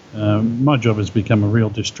 My job has become a real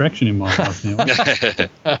distraction in my life now.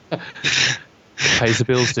 Pays the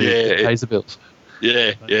bills, dude. Yeah, pays the bills.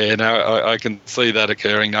 Yeah. No, I can see that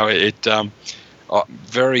occurring. No, I'm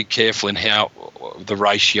very careful in how the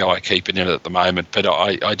ratio I keep it in at the moment, but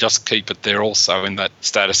I just keep it there also in that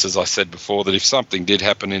status, as I said before, that if something did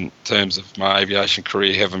happen in terms of my aviation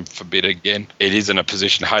career, heaven forbid again, it is in a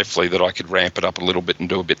position hopefully that I could ramp it up a little bit and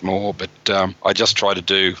do a bit more. But I just try to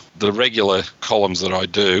do the regular columns that I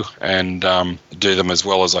do and do them as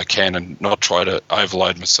well as I can, and not try to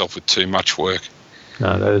overload myself with too much work.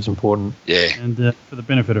 No, that is important. Yeah. And for the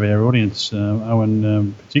benefit of our audience,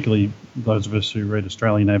 Owen, particularly those of us who read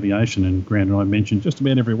Australian Aviation, and Grant and I mentioned just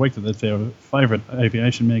about every week that's our favourite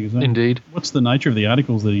aviation magazine. Indeed. What's the nature of the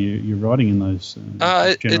articles that you're writing in those?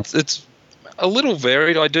 It's a little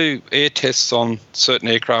varied. I do air tests on certain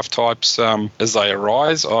aircraft types as they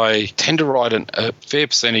arise. I tend to write a fair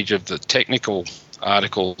percentage of the technical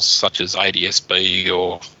articles such as ADS-B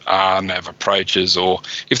or RNAV approaches, or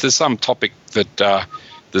if there's some topic that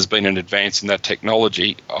there's been an advance in that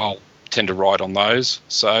technology, I'll tend to write on those.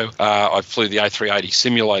 So I flew the A380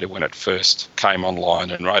 simulator when it first came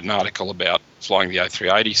online and wrote an article about flying the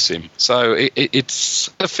A380 sim. So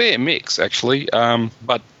it's a fair mix, actually,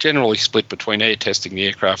 but generally split between air testing the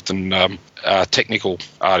aircraft and technical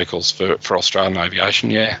articles for Australian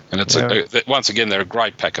aviation, yeah. And it's once again, they're a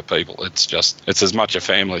great pack of people. It's as much a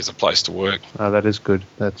family as a place to work. That is good.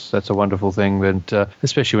 That's a wonderful thing, and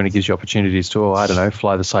especially when it gives you opportunities to, I don't know,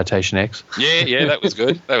 fly the Citation X. Yeah, that was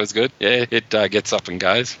good. Yeah, it gets up and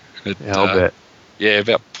goes. I'll bet. Yeah,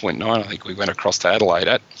 about 0.9 I think we went across to Adelaide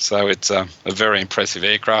at. So it's a very impressive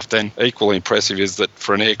aircraft, and equally impressive is that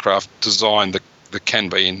for an aircraft design that can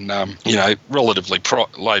be in, relatively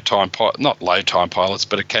low-time pilots,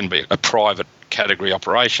 but it can be a private category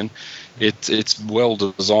operation. It's well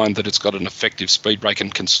designed that it's got an effective speed brake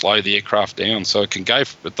and can slow the aircraft down, so it can go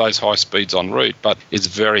at those high speeds en route, but it's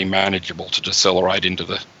very manageable to decelerate into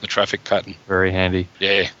the traffic pattern. Very handy.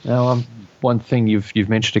 Yeah. Now, one thing you've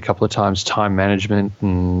mentioned a couple of times, time management,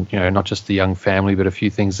 and not just the young family, but a few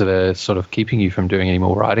things that are sort of keeping you from doing any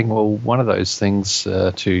more riding. Well, one of those things,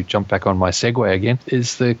 to jump back on my segue again,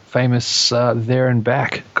 is the famous There and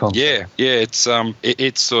Back concept. Yeah.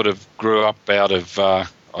 It sort of grew up out of.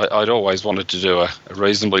 I'd always wanted to do a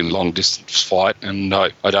reasonably long distance flight, and I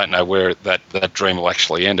don't know where that dream will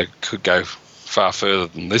actually end. It could go far further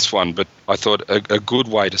than this one, but I thought a good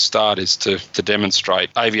way to start is to demonstrate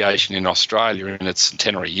aviation in Australia in its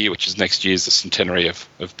centenary year, which is next year's the centenary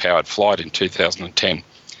of powered flight in 2010.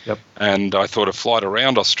 Yep. And I thought a flight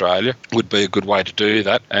around Australia would be a good way to do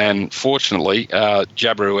that. And fortunately,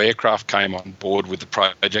 Jabiru Aircraft came on board with the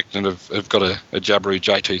project and have got a Jabiru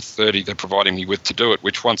J230 they're providing me with to do it,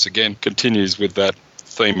 which once again continues with that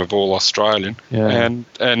theme of all Australian. Yeah.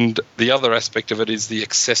 And the other aspect of it is the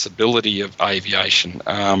accessibility of aviation.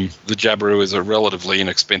 The Jabiru is a relatively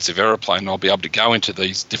inexpensive aeroplane. I'll be able to go into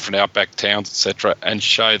these different outback towns, etc., and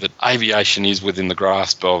show that aviation is within the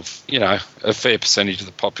grasp of, a fair percentage of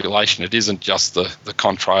the population. It isn't just the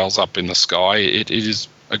contrails up in the sky. It is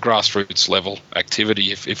a grassroots level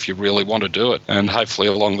activity if you really want to do it. And hopefully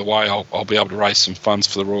along the way I'll be able to raise some funds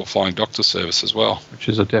for the Royal Flying Doctor Service as well. Which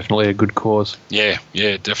is definitely a good cause. Yeah,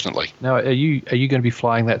 definitely. Now, are you going to be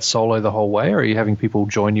flying that solo the whole way, or are you having people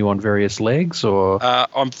join you on various legs? Or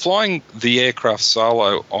I'm flying the aircraft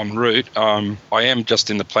solo en route. I am just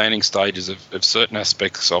in the planning stages of certain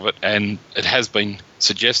aspects of it, and it has been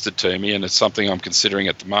suggested to me, and it's something I'm considering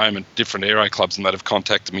at the moment. Different aero clubs and that have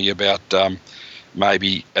contacted me about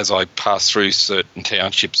maybe as I pass through certain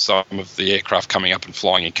townships, some of the aircraft coming up and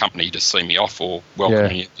flying in company to see me off or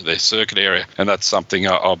welcoming me into their circuit area. And that's something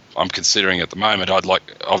I'm considering at the moment. I'd like,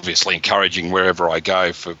 obviously, encouraging wherever I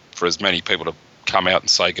go for as many people to come out and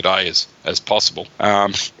say good day as possible.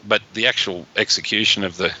 But the actual execution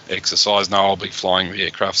of the exercise, no, I'll be flying the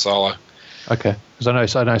aircraft solo. Okay.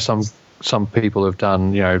 Because I know some people have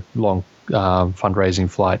done, long fundraising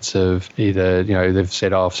flights of either, they've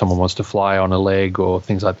said, if someone wants to fly on a leg or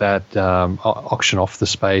things like that, auction off the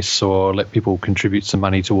space or let people contribute some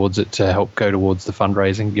money towards it to help go towards the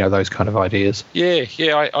fundraising, those kind of ideas.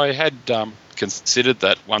 Yeah, I had considered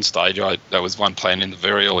that one stage. That was one plan in the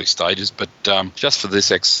very early stages. But just for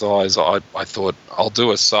this exercise, I thought I'll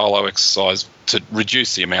do a solo exercise to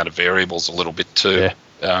reduce the amount of variables a little bit too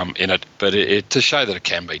in it. But to show that it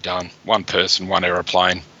can be done. One person, one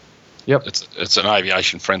aeroplane. Yep. It's an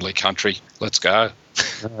aviation-friendly country. Let's go.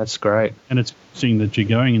 That's great. And it's interesting that you're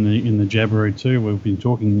going in the Jabiru too. We've been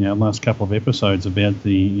talking our last couple of episodes about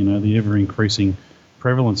the ever increasing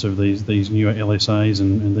prevalence of these newer LSAs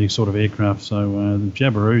and these sort of aircraft. So the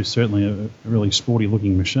Jabiru is certainly a really sporty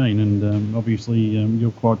looking machine, and obviously you're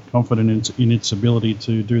quite confident in its ability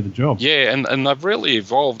to do the job. Yeah, and they've really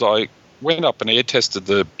evolved. I went up and air tested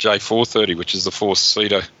the J430, which is the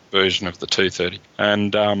four-seater version of the 230,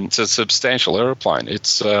 and it's a substantial aeroplane.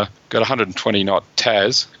 It's got 120 knot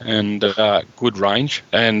TAS and good range,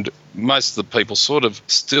 and most of the people sort of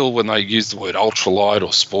still, when they use the word ultralight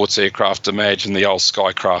or sports aircraft, imagine the old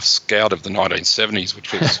Skycraft Scout of the 1970s,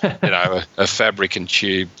 which was a fabric and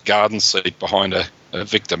tube garden seat behind a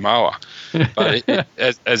Victor mower. But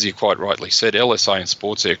as you quite rightly said, LSA and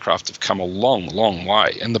sports aircraft have come a long, long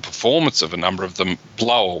way, and the performance of a number of them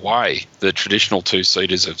blow away the traditional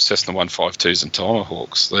two-seaters of Cessna 152s and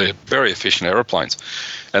Tomahawks. They're very efficient aeroplanes,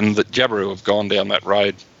 and the Jabiru have gone down that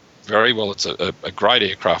road very well. It's a great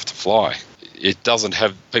aircraft to fly. It doesn't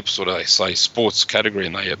have, people sort of say sports category,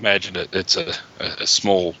 and they imagine it's a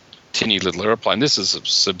small, tinny little aeroplane. This is a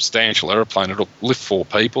substantial aeroplane. It'll lift 4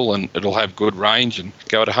 people, and it'll have good range and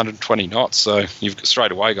go at 120 knots. So you've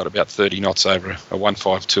straight away got about 30 knots over a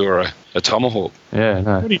 152 or a Tomahawk. Yeah,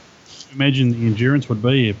 no. What do you imagine the endurance would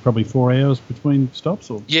be? Probably 4 hours between stops?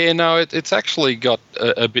 Or? Yeah, no, it's actually got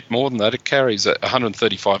a bit more than that. It carries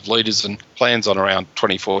 135 litres and plans on around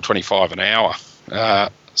 24, 25 an hour.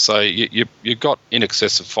 So you got in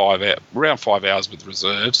excess of around 5 hours with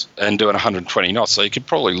reserves and doing 120 knots. So you could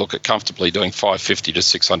probably look at comfortably doing 550 to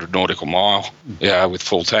 600 nautical mile with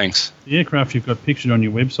full tanks. The aircraft you've got pictured on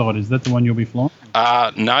your website, is that the one you'll be flying?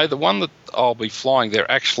 No, the one that I'll be flying, they're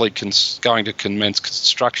actually going to commence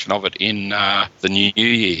construction of it in the new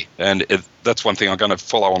year. And that's one thing I'm going to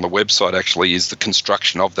follow on the website, actually, is the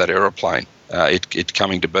construction of that aeroplane. It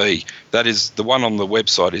coming to be. That is, the one on the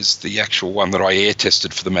website is the actual one that I air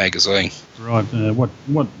tested for the magazine. Right.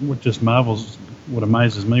 What just marvels, what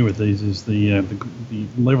amazes me with these is the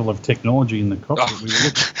level of technology in the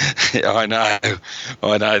cockpit. I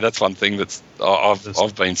know. That's one thing that's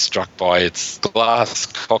I've been struck by. It's glass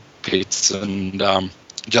cockpits and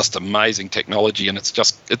just amazing technology, and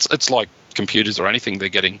it's like computers or anything. They're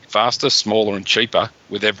getting faster, smaller, and cheaper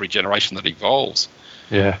with every generation that evolves.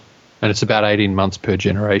 Yeah. And it's about 18 months per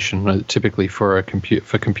generation, typically for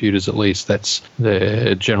computers at least. That's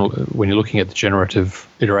the general. When you're looking at the generative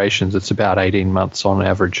iterations, it's about 18 months on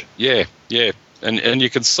average. Yeah. And you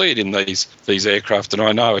can see it in these aircraft. And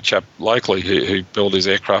I know a chap locally who built his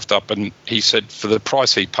aircraft up, and he said for the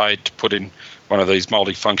price he paid to put in one of these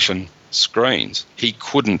multifunction screens, he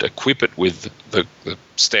couldn't equip it with the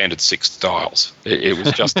standard 6 dials. It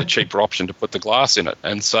was just a cheaper option to put the glass in it.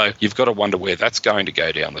 And so you've got to wonder where that's going to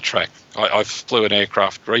go down the track. I flew an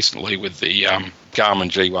aircraft recently with the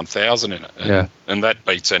Garmin G1000 in it, and that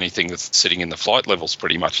beats anything that's sitting in the flight levels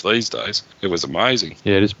pretty much these days. It was amazing.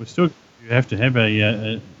 Yeah, it is. You have to have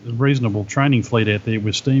a reasonable training fleet out there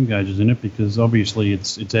with steam gauges in it, because obviously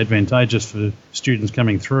it's advantageous for students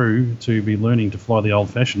coming through to be learning to fly the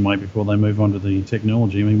old-fashioned way before they move on to the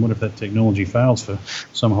technology. I mean, what if that technology fails for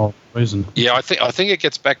some whole reason? Yeah, I think it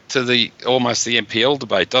gets back to almost the NPL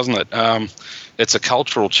debate, doesn't it? It's a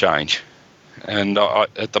cultural change. And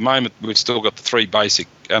at the moment, we've still got the 3 basic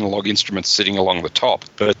analog instruments sitting along the top.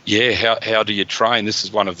 But, how do you train? This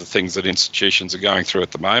is one of the things that institutions are going through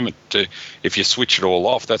at the moment. If you switch it all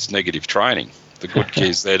off, that's negative training. The good gear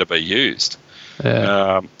is there to be used.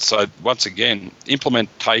 Yeah. So, once again,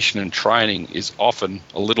 implementation and training is often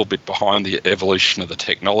a little bit behind the evolution of the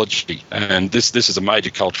technology. And this is a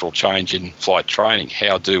major cultural change in flight training.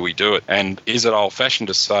 How do we do it? And is it old-fashioned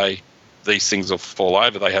to say, these things will fall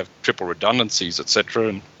over? They have triple redundancies, etc.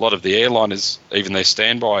 And a lot of the airliners, even their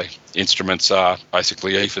standby instruments are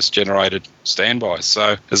basically EFIS generated standbys.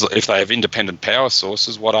 So if they have independent power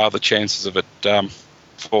sources, what are the chances of it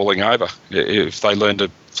falling over? If they learn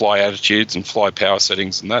to fly attitudes and fly power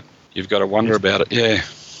settings and that, you've got to wonder about it. Yeah.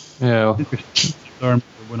 I remember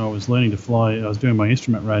when I was learning to fly, I was doing my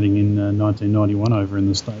instrument rating in 1991 over in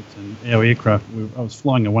the States, and our aircraft, I was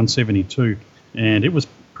flying a 172, and it was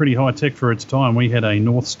pretty high tech for its time. We had a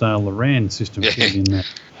North Star Loran system in that.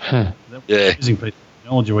 That was an amazing piece of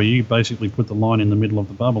technology where you basically put the line in the middle of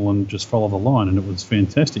the bubble and just follow the line, and it was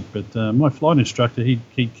fantastic. But my flight instructor,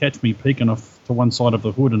 he'd catch me peeking off to one side of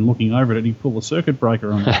the hood and looking over it, and he'd pull the circuit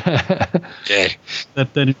breaker on it. Yeah.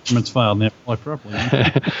 That instrument's failed, now fly properly.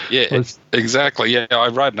 Yeah, exactly. Yeah, I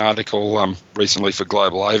wrote an article recently for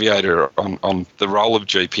Global Aviator on the role of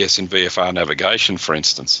GPS in VFR navigation, for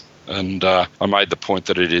instance. And I made the point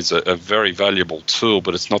that it is a very valuable tool,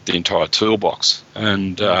 but it's not the entire toolbox.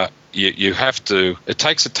 And you have to, it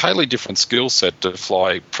takes a totally different skill set to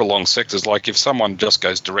fly prolonged sectors. Like if someone just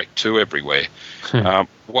goes direct to everywhere,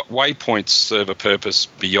 what waypoints serve a purpose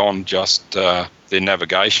beyond just their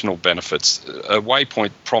navigational benefits. A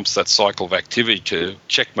waypoint prompts that cycle of activity to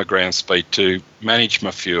check my ground speed, to manage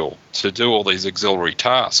my fuel, to do all these auxiliary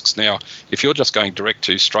tasks. Now, if you're just going direct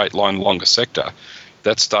to straight line, longer sector,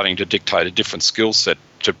 that's starting to dictate a different skill set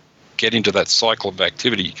to get into that cycle of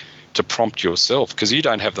activity to prompt yourself, because you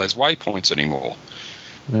don't have those waypoints anymore.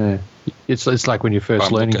 Yeah. It's like when you're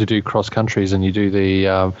first learning to do cross countries and you do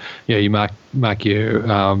the you mark your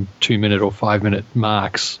 2-minute or 5-minute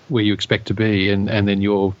marks where you expect to be, and then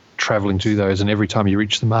you're traveling to those, and every time you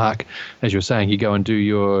reach the mark, as you're saying, you go and do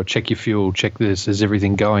your check your fuel, check this, is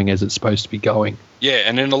everything going as it's supposed to be going? Yeah,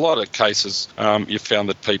 and in a lot of cases you found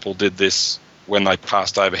that people did this when they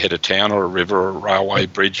passed overhead a town or a river or a railway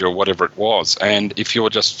bridge or whatever it was. And if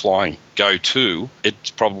you're just flying go to,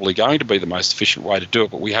 it's probably going to be the most efficient way to do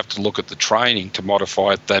it. But we have to look at the training to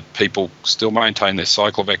modify it that people still maintain their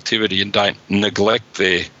cycle of activity and don't neglect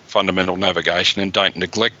their fundamental navigation and don't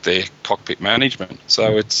neglect their cockpit management.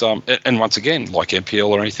 So it's and once again, like MPL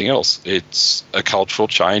or anything else, it's a cultural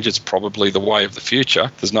change. It's probably the way of the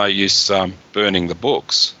future. There's no use burning the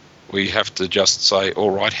books. We have to just say,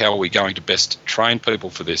 all right, how are we going to best train people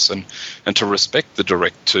for this? And to respect the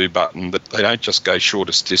direct to button, that they don't just go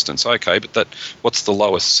shortest distance. Okay, but what's the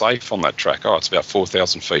lowest safe on that track? Oh, it's about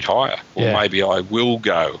 4,000 feet higher. Or maybe I will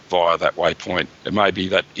go via that waypoint. Maybe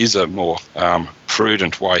that is a more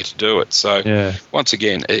prudent way to do it. So once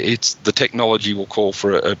again, it's the technology will call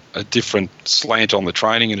for a different slant on the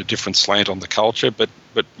training and a different slant on the culture, but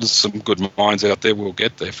there's some good minds out there will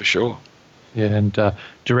get there for sure. Yeah, and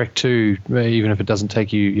direct to, even if it doesn't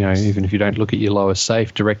take you, even if you don't look at your lowest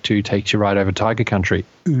safe, direct to takes you right over Tiger Country.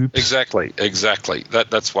 Oops. Exactly.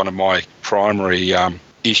 That's one of my primary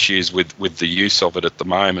issues with the use of it at the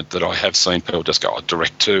moment, that I have seen people just go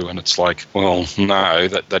direct to, and it's like, well, no,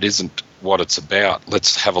 that isn't what it's about.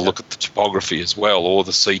 Let's have a look at the topography as well, or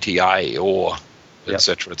the CTA, or et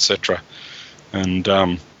cetera. And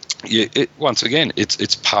once again,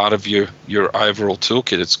 it's part of your overall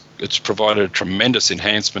toolkit. It's provided a tremendous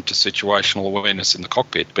enhancement to situational awareness in the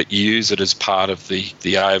cockpit, but you use it as part of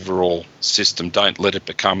the overall system. Don't let it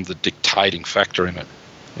become the dictating factor in it.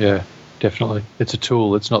 Yeah, definitely. It's a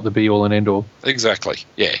tool. It's not the be-all and end-all. Exactly.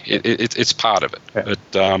 Yeah, it's part of it. Yeah.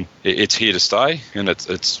 But it's here to stay, and it's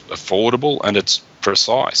affordable, and it's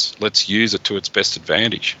precise. Let's use it to its best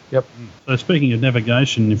advantage. Yep. So speaking of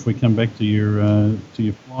navigation, if we come back to your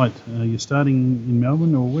flight, you're starting in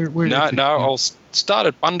Melbourne, or where? No, I'll start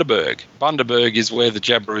at Bundaberg. Bundaberg is where the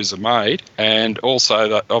Jabberoos are made, and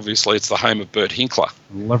also obviously it's the home of Bert Hinkler.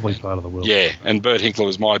 A lovely part of the world. Yeah, and Bert Hinkler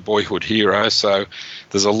was my boyhood hero, so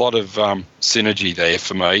there's a lot of synergy there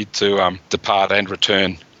for me to depart and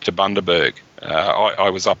return to Bundaberg.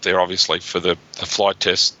 I was up there obviously for the flight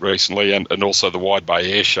test recently, and also the Wide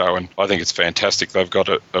Bay Air Show, and I think it's fantastic. They've got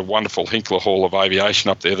a wonderful Hinkler Hall of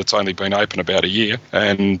Aviation up there that's only been open about a year,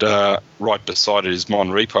 and right beside it is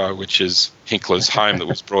Mon Repos, which is Hinkler's home that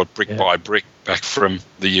was brought brick by brick back from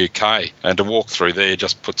the UK, and to walk through there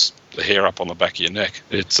just puts the hair up on the back of your neck.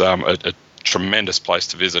 It's a tremendous place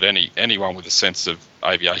to visit. Anyone with a sense of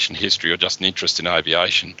aviation history or just an interest in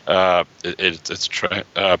aviation, it's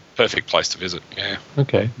a perfect place to visit. Yeah.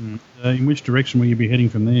 Okay. In which direction will you be heading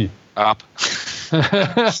from there? Up.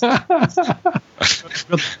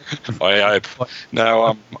 I hope.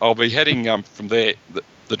 No, I'll be heading from there.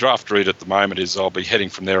 The draft route at the moment is I'll be heading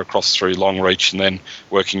from there across through Longreach, and then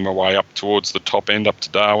working my way up towards the top end, up to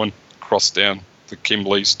Darwin, across down the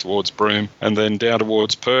Kimberleys towards Broome, and then down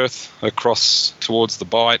towards Perth, across towards the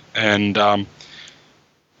Bight, and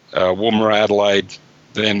Woomera, Adelaide,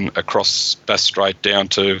 then across Bass Strait down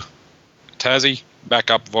to Tassie,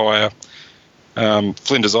 back up via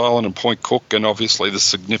Flinders Island and Point Cook, and obviously the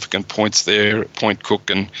significant points there at Point Cook,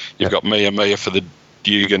 and you've got Mia for the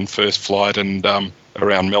Dugan first flight, and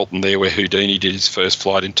around Melton there where Houdini did his first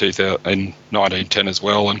flight in 1910 as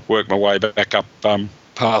well, and work my way back up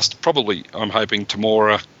past probably, I'm hoping,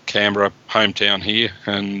 Temora, Canberra, hometown here,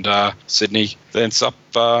 and Sydney, thence up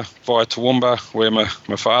via Toowoomba, where my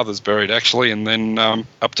father's buried actually, and then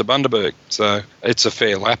up to Bundaberg. So it's a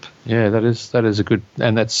fair lap. Yeah, that is a good,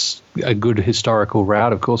 and that's a good historical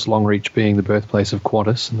route. Of course, Longreach being the birthplace of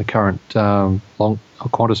Qantas and the current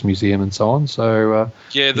Qantas Museum and so on. So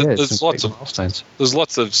there's lots of milestones. There's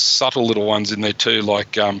lots of subtle little ones in there too,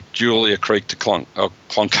 like Julia Creek to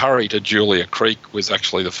Cloncurry to Julia Creek was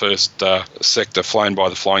actually the first sector flown by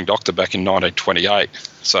the Flying Doctor back in 1928.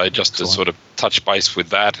 So just to sort of touch base with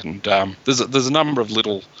that, and there's a number of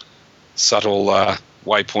little subtle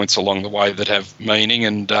waypoints along the way that have meaning,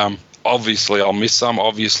 and obviously I'll miss some.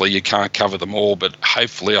 Obviously you can't cover them all, but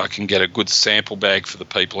hopefully I can get a good sample bag for the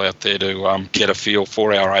people out there to get a feel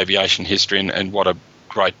for our aviation history and what a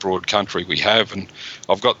great broad country we have. And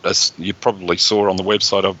I've got, as you probably saw on the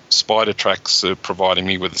website, of Spidertrax providing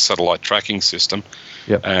me with a satellite tracking system.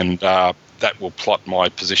 Yep. And that will plot my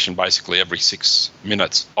position basically every 6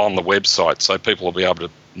 minutes on the website, so people will be able to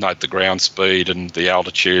note the ground speed and the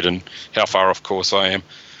altitude and how far off course I am.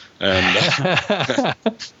 And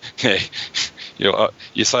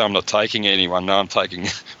you say I'm not taking anyone. No, I'm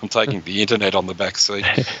taking the internet on the back seat.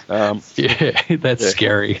 That's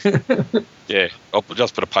scary. Yeah, I'll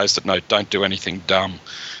just put a post-it note: don't do anything dumb.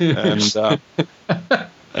 And so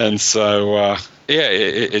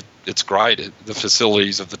it's great. The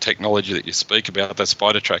facilities of the technology that you speak about, that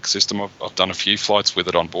Spidertrax system, I've done a few flights with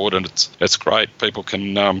it on board, and it's great. People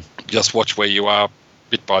can just watch where you are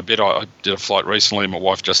bit by bit. I did a flight recently, and my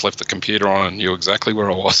wife just left the computer on and knew exactly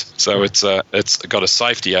where I was. So it's got a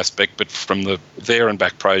safety aspect, but from the there and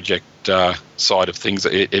back project side of things,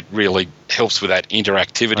 it really helps with that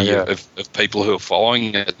interactivity of people who are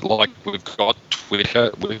following it. Like, we've got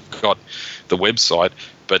Twitter, we've got the website,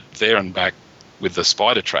 but there and back with the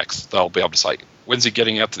Spidertrax, they'll be able to say, when's he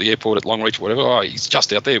getting out to the airport at Longreach, whatever? Oh, he's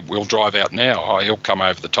just out there. We'll drive out now. Oh, he'll come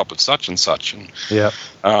over the top of such and such. And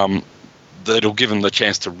that'll give them the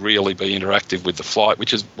chance to really be interactive with the flight,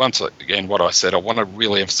 which is, once again, what I said. I want to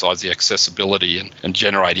really emphasise the accessibility and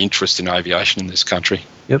generate interest in aviation in this country.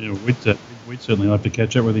 Yep. Yeah, we'd certainly like to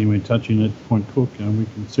catch up with you when touching at Point Cook, and we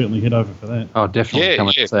can certainly head over for that. Oh, definitely come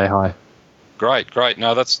and say hi. Great.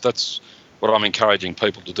 No, that's what I'm encouraging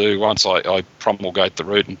people to do once I promulgate the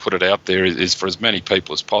route and put it out there, is for as many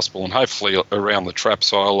people as possible, and hopefully around the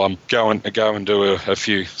traps I'll go and do a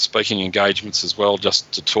few speaking engagements as well,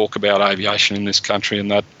 just to talk about aviation in this country, and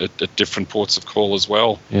that at different ports of call as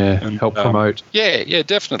well. Yeah, and help promote. Yeah,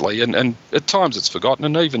 definitely. And at times it's forgotten,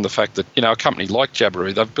 and even the fact that, a company like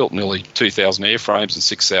Jabiru, they've built nearly 2,000 airframes and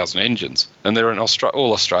 6,000 engines, and they're an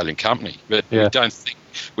all Australian company, but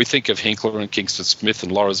we think of Hinkler and Kingsford Smith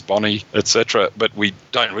and Loris Bonney, etc., but we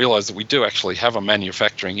don't realise that we do actually have a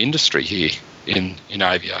manufacturing industry here in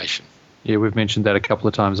aviation. Yeah, we've mentioned that a couple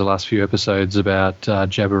of times the last few episodes about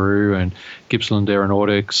Jabiru and Gippsland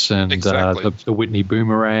Aeronautics and the Whitney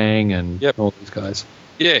Boomerang and all these guys.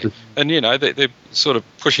 Yeah, and they're sort of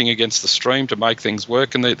pushing against the stream to make things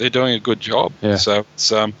work, and they're doing a good job. Yeah. So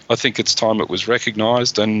I think it's time it was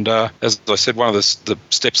recognised. And as I said, one of the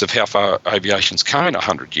steps of how far aviation's come in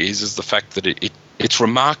 100 years is the fact that it's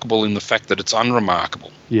remarkable in the fact that it's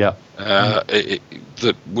unremarkable. Yeah.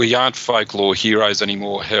 That we aren't folklore heroes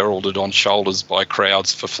anymore, heralded on shoulders by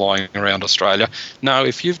crowds for flying around Australia. No,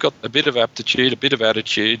 if you've got a bit of aptitude, a bit of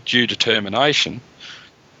attitude, due determination,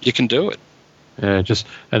 you can do it. Yeah,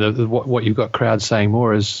 what you've got crowds saying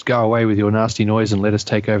more is, go away with your nasty noise and let us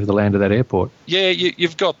take over the land of that airport. Yeah,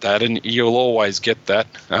 you've got that, and you'll always get that.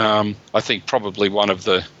 I think probably one of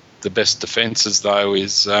the best defences, though,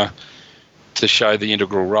 is to show the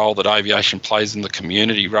integral role that aviation plays in the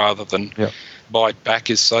community, rather than bite back,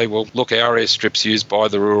 is say, well, look, our airstrip's used by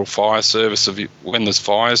the Rural Fire Service when there's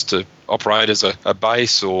fires to operate as a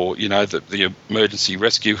base, or, the emergency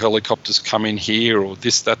rescue helicopters come in here, or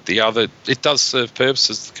this, that, the other. It does serve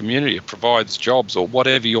purposes to the community. It provides jobs, or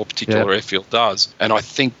whatever your particular airfield does. And I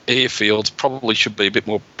think airfields probably should be a bit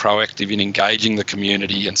more proactive in engaging the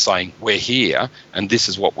community and saying, we're here and this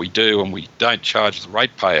is what we do, and we don't charge the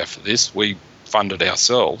ratepayer for this. We fund it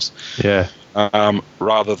ourselves. Yeah.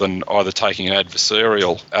 Rather than either taking an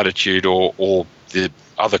adversarial attitude, or the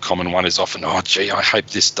other common one is often, I hope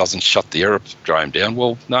this doesn't shut the aerodrome down.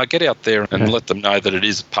 Well, no, get out there and let them know that it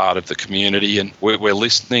is part of the community, and we're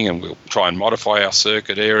listening, and we'll try and modify our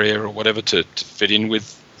circuit area or whatever to fit in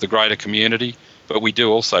with the greater community. But we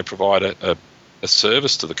do also provide a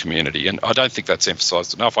service to the community, and I don't think that's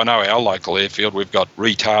emphasised enough. I know our local airfield, we've got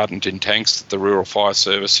retardant in tanks that the Rural Fire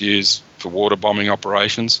Service use for water bombing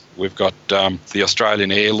operations. We've got the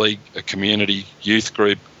Australian Air League, a community youth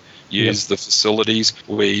group, use the facilities.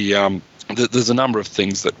 We there's a number of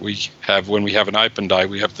things that we have when we have an open day.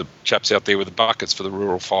 We have the chaps out there with the buckets for the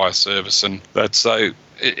Rural Fire Service, and that's so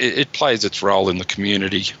it plays its role in the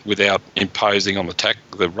community without imposing on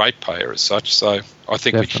the ratepayer as such. So I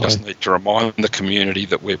think we just need to remind the community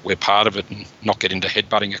that we're part of it and not get into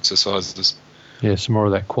headbutting exercises. Yeah, some more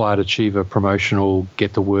of that quiet achiever, promotional,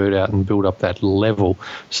 get the word out and build up that level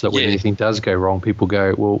so that when anything does go wrong, people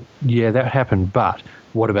go, well, yeah, that happened, but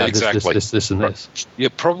what about this, and this? Yeah,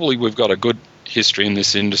 probably we've got a good history in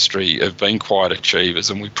this industry of being quiet achievers,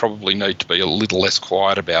 and we probably need to be a little less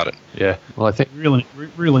quiet about it. Yeah, well, I think we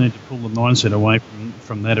really need to pull the mindset away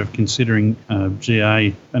from that of considering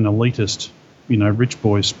GA an elitist, rich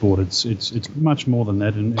boy sport. It's much more than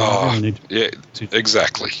that, and really need to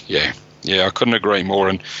exactly. Yeah, I couldn't agree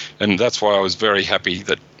more, and that's why I was very happy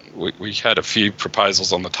that we had a few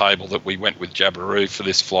proposals on the table that we went with Jabiru for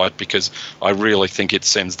this flight, because I really think it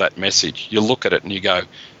sends that message. You look at it and you go,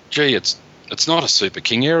 gee, it's not a Super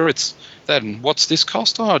King Air, it's that, and what's this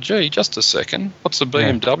cost? Oh, gee, just a second. What's a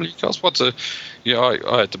BMW cost? I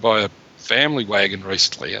had to buy a family wagon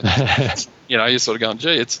recently. And, you're sort of going,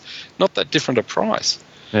 gee, it's not that different a price.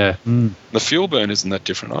 Yeah. The fuel burn isn't that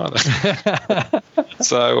different either.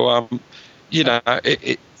 So,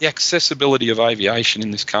 the accessibility of aviation in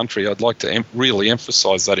this country, I'd like to really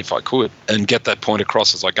emphasise that if I could, and get that point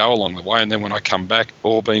across as I go along the way. And then when I come back,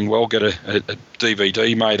 all being well, get a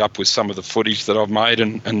DVD made up with some of the footage that I've made,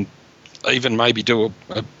 and even maybe do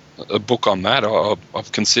a book on that.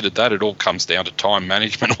 I've considered that. It all comes down to time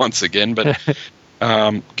management once again, but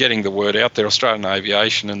getting the word out there. Australian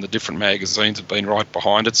Aviation and the different magazines have been right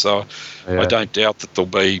behind it, so I don't doubt that there'll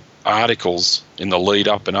be articles in the lead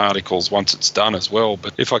up and articles once it's done as well.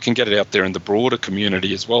 But if I can get it out there in the broader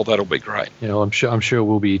community as well, that'll be great. I'm sure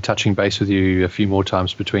we'll be touching base with you a few more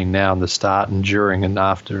times between now and the start, and during and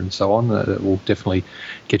after and so on. We'll definitely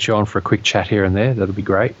get you on for a quick chat here and there. That'll be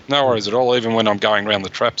great. No worries at all. Even when I'm going around the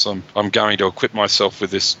traps, I'm going to equip myself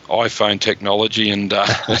with this iPhone technology and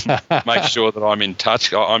make sure that I'm in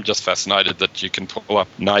touch. I'm just fascinated that you can pull up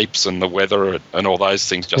NAIPS and the weather and all those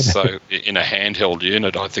things just so in a handheld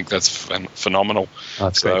unit. I think that's phenomenal.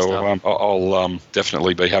 That's great stuff. I'll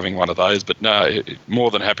definitely be having one of those. But no, more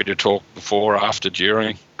than happy to talk before, after,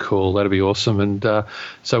 during. Cool, that'll be awesome. And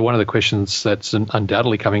so one of the questions that's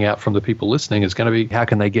undoubtedly coming out from the people listening is going to be, how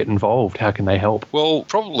can they get involved? How can they help? Well,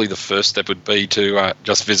 probably the first step would be to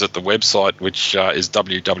just visit the website, which is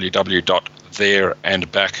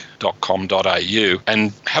www.thereandback.com.au,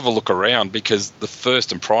 and have a look around, because the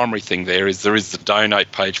first and primary thing there is the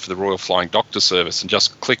donate page for the Royal Flying Doctor Service, and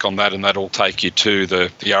just click on that and that'll take you to the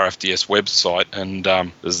RFDS website, and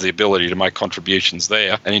there's the ability to make contributions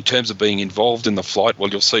there. And in terms of being involved in the flight, well,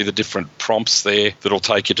 you'll see the different prompts there that'll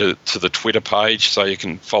take you to the Twitter page, so you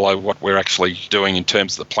can follow what we're actually doing in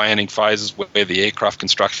terms of the planning phases, where the aircraft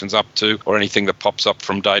construction's up to, or anything that pops up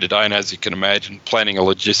from day to day. And as you can imagine, planning a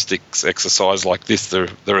logistics exercise like this, there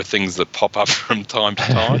are things that pop up from time to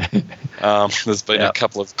time. There's been a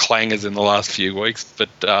couple of clangers in the last few weeks, but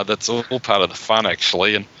that's all part of the fun,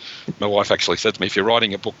 actually. And my wife actually said to me, if you're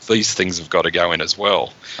writing a book, these things have got to go in as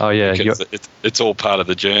well. Oh, yeah. Because it's all part of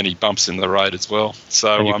the journey, bumps in the road as well.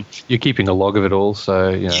 So you're keeping a log of it all,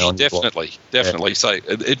 so definitely. Yeah. So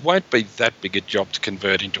it won't be that big a job to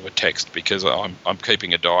convert into a text, because I'm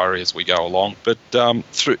keeping a diary as we go along. But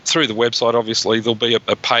through the website, obviously, there'll be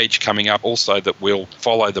a page coming up also that will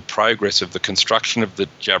follow the progress of the construction of the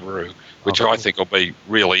Jabiru, which I think will be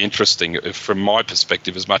really interesting from my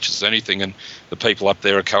perspective as much as anything. And the people up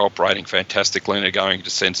there are cooperating fantastically and are going to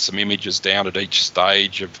send some images down at each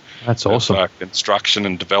stage of construction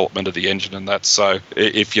and development of the engine and that. So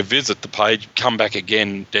if you visit the page, come back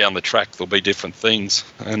again down the track, there'll be different things.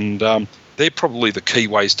 And they're probably the key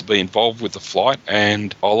ways to be involved with the flight.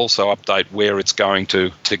 And I'll also update where it's going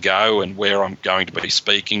to go and where I'm going to be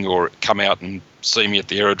speaking, or come out and see me at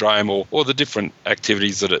the aerodrome, or the different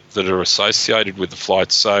activities that are associated with the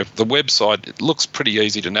flights. So the website, it looks pretty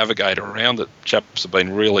easy to navigate around. The chaps have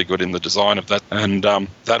been really good in the design of that, and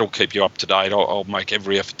that'll keep you up to date. I'll make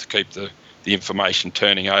every effort to keep the information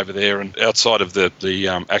turning over there. And outside of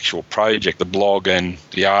the actual project, the blog and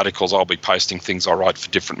the articles, I'll be posting things I write for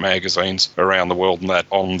different magazines around the world, and that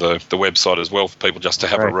on the website as well, for people just to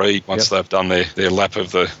have a read once they've done their lap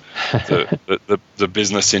of the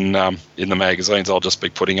business in the magazines. I'll just be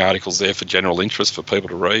putting articles there for general interest for people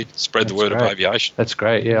to read, spread the word of aviation. That's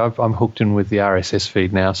great. Yeah, I'm hooked in with the RSS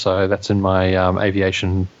feed now, so that's in my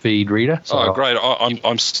aviation feed reader. So great.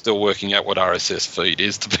 I'm still working out what RSS feed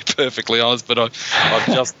is, to be perfectly honest. organised, but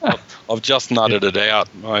I've just nutted it out.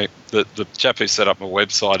 The chap who set up my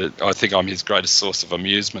website, I think I'm his greatest source of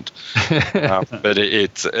amusement. But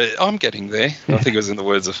I'm getting there. I think it was in the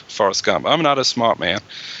words of Forrest Gump. I'm not a smart man,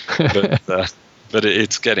 but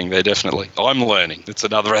it's getting there, definitely. I'm learning. It's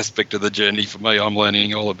another aspect of the journey for me. I'm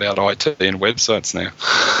learning all about IT and websites now.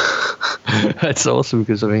 That's awesome,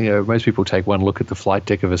 because most people take one look at the flight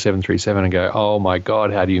deck of a 737 and go, "Oh my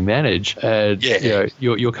God, how do you manage?" And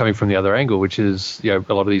you're coming from the other angle, which is a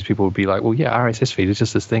lot of these people would be like, "Well, yeah, RSS feed is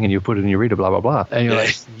just this thing, and you put it in your reader, blah blah blah." And you're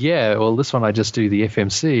like, "Yeah, well, this one I just do the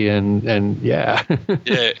FMC, and yeah."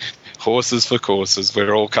 Yeah. Horses for courses.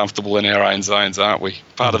 We're all comfortable in our own zones, aren't we?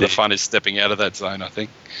 Part of the fun is stepping out of that zone, I think.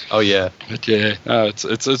 Oh yeah. But yeah, no,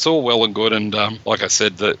 it's all well and good, and like I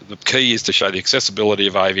said, the key is to show the accessibility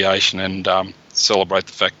of aviation and celebrate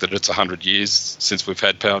the fact that it's 100 years since we've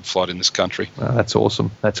had powered flight in this country. Oh, that's awesome.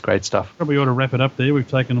 That's great stuff. Probably ought to wrap it up there. We've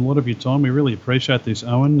taken a lot of your time. We really appreciate this,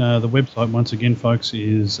 Owen. The website, once again, folks,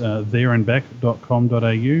 is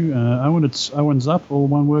thereandback.com.au. Owen, it's Owen's Up, all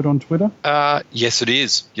one word on Twitter? Yes, it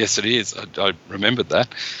is. Yes, it is. I remembered that.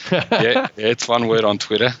 yeah, it's one word on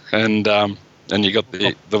Twitter, and you got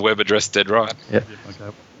the web address dead right. Yep.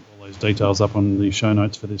 Okay. Those details up on the show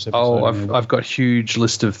notes for this episode. Oh, I've got a huge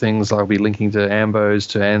list of things. I'll be linking to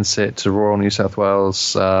AMBOs, to ANZET, to Royal New South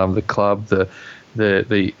Wales, the club, the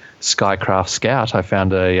Skycraft Scout. I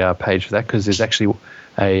found a page for that because there's actually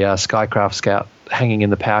a Skycraft Scout hanging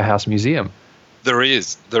in the Powerhouse Museum. There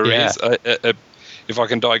is. If I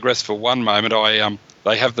can digress for one moment,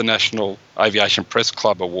 they have the National Aviation Press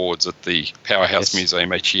Club Awards at the Powerhouse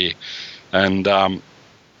Museum each year, and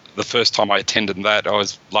the first time I attended that, I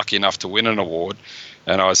was lucky enough to win an award,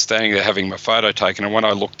 and I was standing there having my photo taken, and when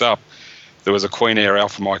I looked up, there was a Queen Air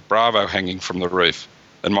Alpha Mike Bravo hanging from the roof.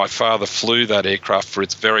 And my father flew that aircraft for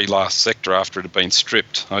its very last sector after it had been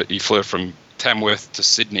stripped. He flew from Tamworth to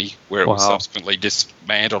Sydney, where it was subsequently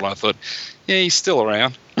dismantled. I thought, yeah, he's still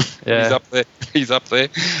around. Yeah. He's up there.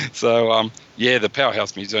 So, the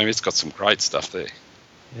Powerhouse Museum, it's got some great stuff there.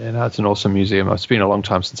 Yeah, no, it's an awesome museum. It's been a long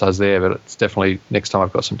time since I was there, but it's definitely, next time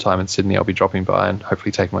I've got some time in Sydney, I'll be dropping by and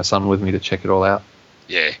hopefully taking my son with me to check it all out.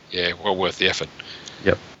 Yeah, well worth the effort.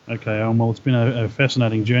 Yep. Okay, well, it's been a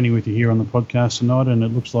fascinating journey with you here on the podcast tonight, and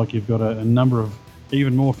it looks like you've got a number of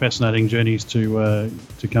even more fascinating journeys to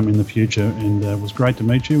come in the future, and it was great to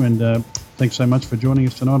meet you, and thanks so much for joining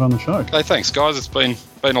us tonight on the show. Hey, thanks, guys. It's been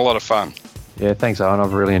a lot of fun. Yeah, thanks, Owen.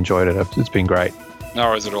 I've really enjoyed it. It's been great. No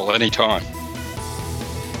worries at all. Anytime.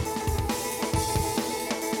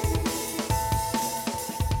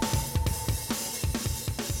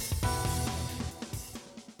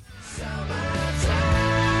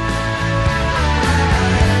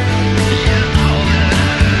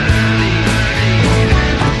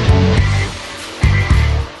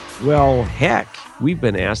 Well, heck, we've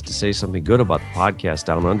been asked to say something good about the podcast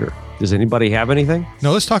Down Under. Does anybody have anything?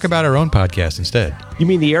 No, let's talk about our own podcast instead. You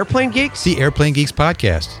mean the Airplane Geeks? The Airplane Geeks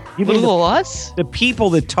podcast. You mean us? The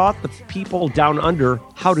people that taught the people down under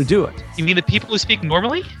how to do it. You mean the people who speak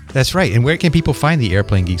normally? That's right. And where can people find the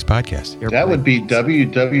Airplane Geeks podcast? That would be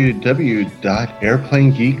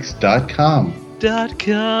www.airplanegeeks.com.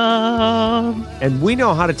 And we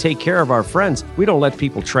know how to take care of our friends. We don't let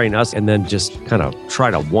people train us and then just kind of try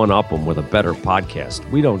to one-up them with a better podcast.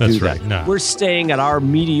 We don't do that. Right, no. We're staying at our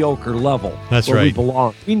mediocre level. That's where right. we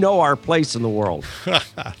belong. We know our place in the world.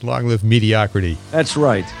 Long live mediocrity. That's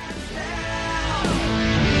right.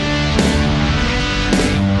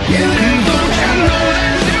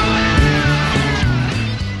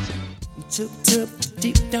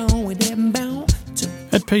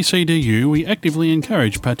 At PCDU, we actively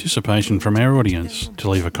encourage participation from our audience. To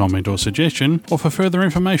leave a comment or suggestion, or for further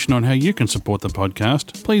information on how you can support the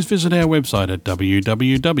podcast, please visit our website at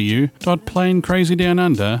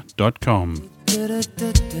www.planecrazydownunder.com.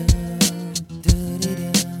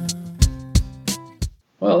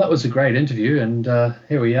 Well, that was a great interview, and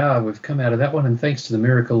here we are. We've come out of that one, and thanks to the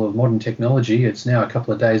miracle of modern technology, it's now a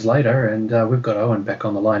couple of days later, and we've got Owen back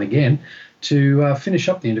on the line again to finish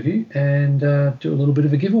up the interview and do a little bit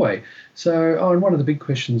of a giveaway. So, Owen, one of the big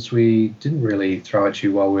questions we didn't really throw at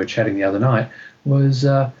you while we were chatting the other night was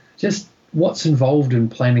just what's involved in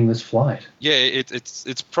planning this flight? Yeah,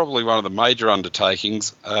 it's probably one of the major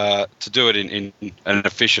undertakings to do it in an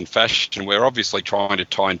efficient fashion. We're obviously trying to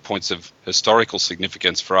tie in points of historical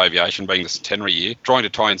significance for aviation, being the centenary year, trying to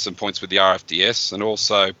tie in some points with the RFDS and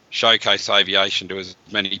also showcase aviation to as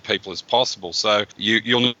many people as possible. So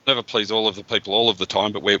you'll never please all of the people all of the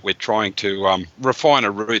time, but we're trying to refine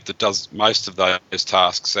a route that does most of those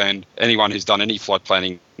tasks. And anyone who's done any flight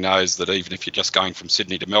planning knows that even if you're just going from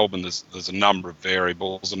Sydney to Melbourne, there's a number of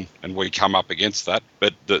variables, and we come up against that.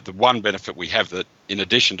 But the one benefit we have, that in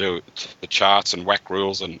addition to the charts and WAC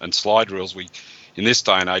rules and slide rules, in this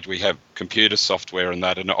day and age, we have computer software and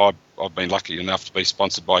that, and I've been lucky enough to be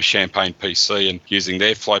sponsored by Champagne PC and using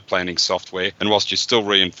their flight planning software. And whilst you still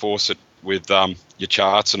reinforce it with your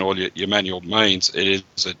charts and all your manual means, it is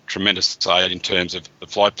a tremendous aid in terms of the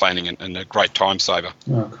flight planning and a great time saver.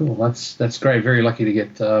 Oh, cool. That's great. Very lucky to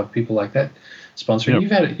get people like that sponsoring.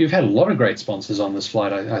 Yep. You've had a lot of great sponsors on this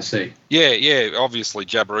flight, I see. Yeah. Obviously,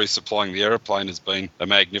 Jabiru supplying the aeroplane has been a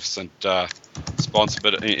magnificent sponsor,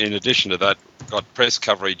 but in addition to that, got press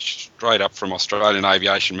coverage straight up from Australian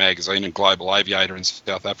Aviation Magazine and Global Aviator in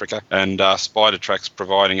South Africa, and Spidertrack's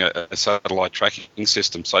providing a satellite tracking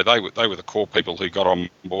system. So they were the core people who got on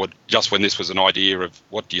board just when this was an idea of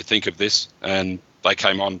what do you think of this, and they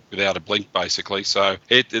came on without a blink, basically. So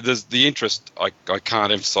there's the interest, I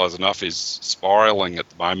can't emphasise enough, is spiralling at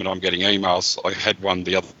the moment. I'm getting emails. I had one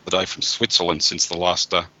the other day from Switzerland since the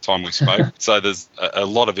last time we spoke. So there's a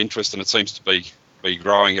lot of interest, and it seems to be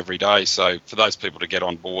growing every day. So for those people to get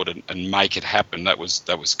on board and make it happen, that was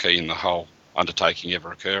key in the whole undertaking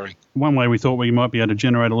ever occurring. One way we thought we might be able to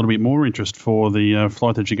generate a little bit more interest for the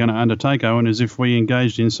flight that you're going to undertake, Owen, is if we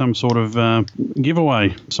engaged in some sort of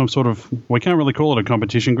giveaway, some sort of, we can't really call it a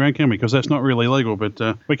competition, Grant, can we? Because that's not really legal, but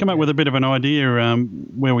we come up with a bit of an idea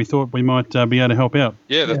where we thought we might be able to help out.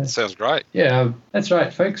 Yeah, that sounds great. Yeah, that's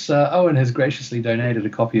right, folks. Owen has graciously donated a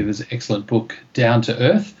copy of his excellent book, Down to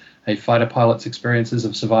Earth, a fighter pilot's experiences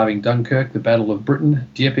of surviving Dunkirk, the Battle of Britain,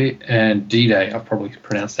 Dieppe, and D-Day. I've probably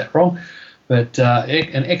pronounced that wrong. But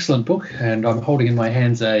an excellent book, and I'm holding in my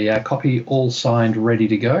hands a copy all signed, ready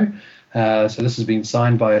to go. So this has been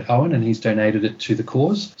signed by Owen, and he's donated it to the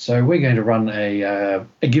cause. So we're going to run a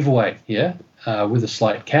giveaway here with a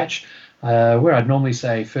slight catch. Where I'd normally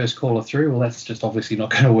say first caller through, well, that's just obviously not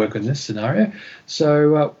going to work in this scenario.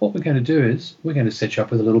 So what we're going to do is we're going to set you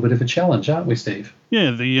up with a little bit of a challenge, aren't we, Steve?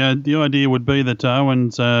 Yeah, the idea would be that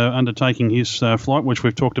Owen's undertaking his flight, which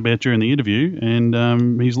we've talked about during the interview,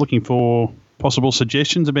 and he's looking for possible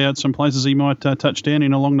suggestions about some places he might touch down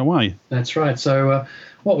in along the way. That's right. So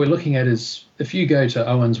what we're looking at is, if you go to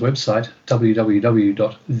Owen's website,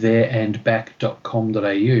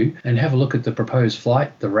 www.thereandback.com.au, and have a look at the proposed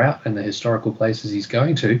flight, the route, and the historical places he's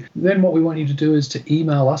going to, then what we want you to do is to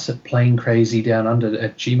email us at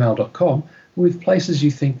planecrazydownunder@gmail.com with places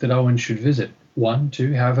you think that Owen should visit. 1,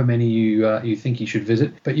 2, however many you think he should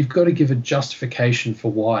visit. But you've got to give a justification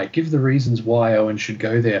for why. Give the reasons why Owen should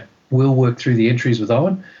go there. We'll work through the entries with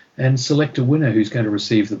Owen and select a winner who's going to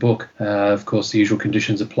receive the book. Of course, the usual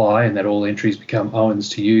conditions apply, and that all entries become Owen's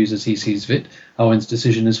to use as he sees fit. Owen's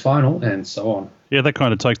decision is final, and so on. Yeah, that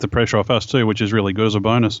kind of takes the pressure off us too, which is really good as a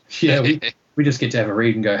bonus. Yeah, we just get to have a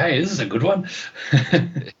read and go, hey, this is a good one.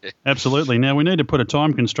 Absolutely. Now, we need to put a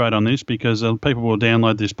time constraint on this because people will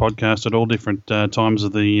download this podcast at all different times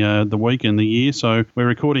of the week and the year. So we're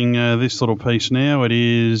recording this little piece now. It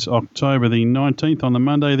is October the 19th on the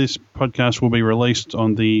Monday. This podcast will be released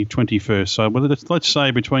on the 21st. So let's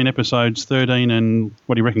say between episodes 13 and,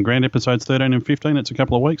 what do you reckon, Grant, episodes 13 and 15? That's a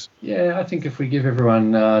couple of weeks? Yeah, I think if we give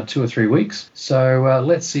everyone 2 or 3 weeks. So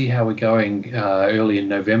let's see how we're going early in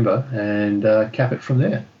November and cap it from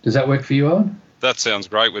there. Does that work for you, Owen? That sounds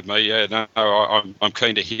great with me. Yeah, no, I'm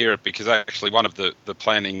keen to hear it because actually one of the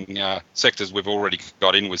planning sectors we've already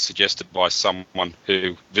got in was suggested by someone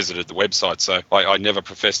who visited the website. So I never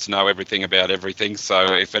profess to know everything about everything.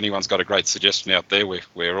 So if anyone's got a great suggestion out there,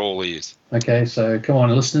 we're all ears. Okay, so come on,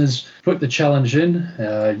 listeners, put the challenge in.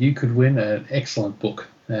 You could win an excellent book,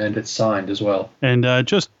 and it's signed as well. And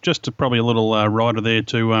just to probably a little rider there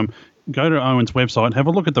to go to Owen's website, have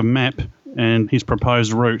a look at the map and his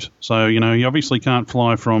proposed route. So, you obviously can't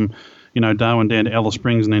fly from, Darwin down to Alice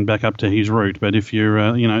Springs and then back up to his route. But if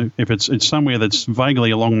you're, if it's somewhere that's vaguely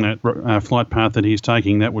along that flight path that he's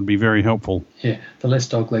taking, that would be very helpful. Yeah, the less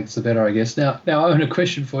dog legs, the better, I guess. Now, Owen, a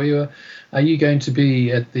question for you. Are you going to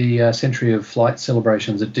be at the Century of Flight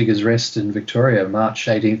celebrations at Diggers Rest in Victoria, March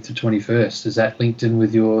 18th to 21st? Is that linked in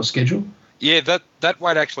with your schedule? Yeah, that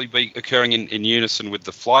won't actually be occurring in unison with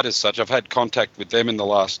the flight as such. I've had contact with them in the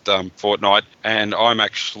last fortnight, and I'm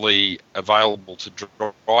actually available to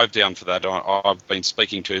drive down for that. I've been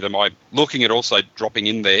speaking to them. I'm looking at also dropping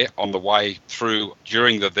in there on the way through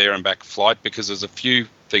during the there and back flight, because there's a few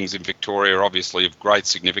things in Victoria obviously of great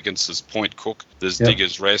significance. There's Point Cook, there's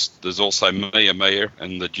Diggers Rest, there's also Mia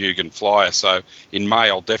and the Dugan Flyer. So in May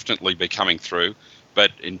I'll definitely be coming through.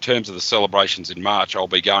 But in terms of the celebrations in March, I'll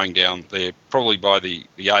be going down there probably by the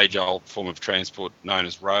age-old form of transport known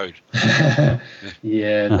as road.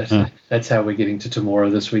 Yeah, that's how we're getting to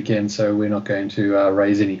Temora this weekend, so we're not going to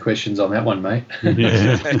raise any questions on that one, mate.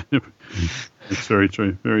 Yeah. It's very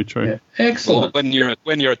true. Very true. Yeah. Excellent. Well,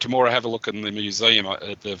 when you're at Temora, have a look in the museum.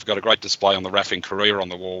 They've got a great display on the RAFing career on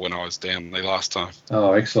the wall when I was down there last time.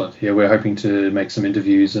 Oh, excellent. Yeah, we're hoping to make some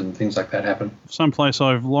interviews and things like that happen. Someplace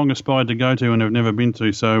I've long aspired to go to and have never been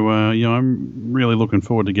to, so I'm really looking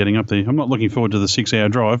forward to getting up there. I'm not looking forward to the 6-hour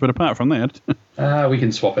drive, but apart from that... we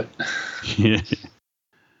can swap it. Yeah.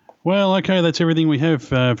 Well, okay, that's everything we have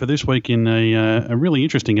for this week in a really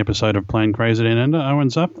interesting episode of Plane Crazy Down Under.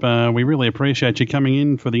 Owen's up. We really appreciate you coming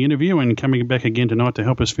in for the interview and coming back again tonight to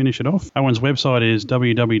help us finish it off. Owen's website is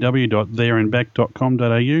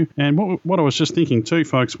www.thereandback.com.au. And what I was just thinking too,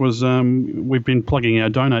 folks, was we've been plugging our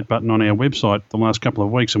donate button on our website the last couple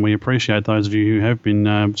of weeks, and we appreciate those of you who have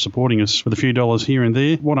been supporting us with a few dollars here and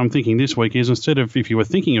there. What I'm thinking this week is, instead of, if you were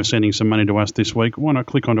thinking of sending some money to us this week, why not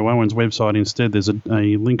click onto Owen's website instead? There's a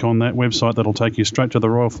link on that website that'll take you straight to the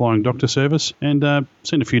Royal Flying Doctor Service, and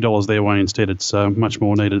send a few dollars their way instead. It's much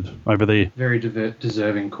more needed over there. Very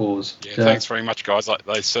deserving cause. Yeah, thanks very much, guys.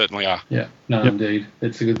 They certainly are. Yeah, indeed.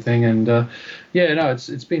 It's a good thing. And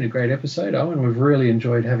it's been a great episode, Owen. We've really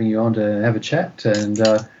enjoyed having you on to have a chat, and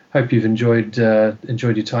hope you've enjoyed your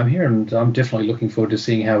time here, and I'm definitely looking forward to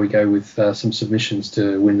seeing how we go with some submissions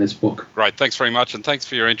to win this book. Great, thanks very much, and thanks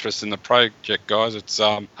for your interest in the project, guys. It's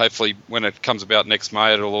hopefully when it comes about next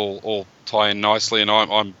May, it'll all tie in nicely, and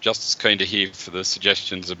I'm just as keen to hear for the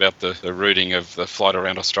suggestions about the routing of the flight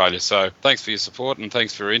around Australia. So thanks for your support, and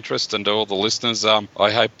thanks for your interest, and to all the listeners, I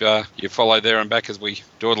hope you follow There and Back as we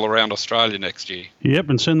dawdle around Australia next year. Yep,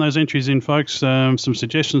 and send those entries in, folks. Some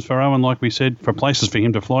suggestions for Owen, like we said, for places for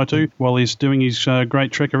him to fly to while he's doing his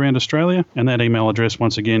great trek around Australia. And that email address,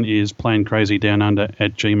 once again, is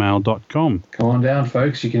planecrazydownunder@gmail.com. Come on down,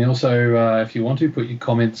 folks. You can also, if you want to, put your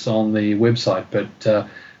comments on the website, but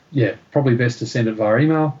probably best to send it via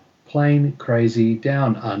email,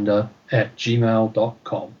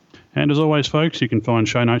 planecrazydownunder@gmail.com. And as always, folks, you can find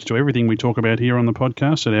show notes to everything we talk about here on the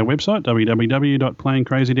podcast at our website,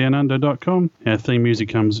 www.planecrazydownunder.com. Our theme music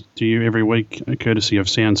comes to you every week courtesy of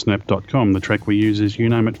soundsnap.com. The track we use is You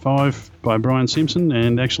Name It 5 by Brian Simpson,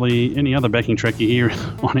 and actually any other backing track you hear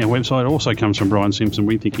on our website also comes from Brian Simpson.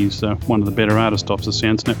 We think he's one of the better artists off the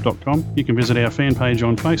soundsnap.com. You can visit our fan page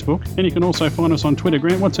on Facebook, and you can also find us on Twitter.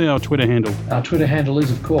 Grant, what's our Twitter handle? Our Twitter handle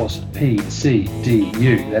is, of course,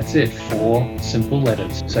 PCDU. That's it, 4 simple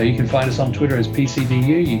letters. So you can find us on Twitter as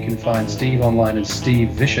PCDU. You can find Steve online as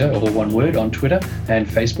Steve Vischer, all one word, on Twitter and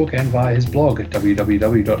Facebook, and via his blog at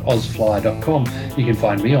www.ozfly.com. You can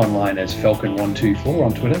find me online as Falcon124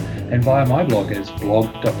 on Twitter, and via my blog as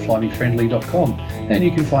blog.flymefriendly.com. And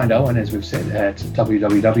you can find Owen, as we've said, at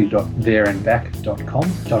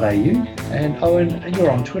www.thereandback.com.au. And Owen,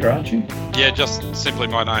 you're on Twitter, aren't you? Yeah, just simply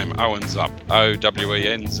my name, Owen's Up,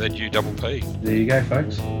 OWENZUPP. There you go,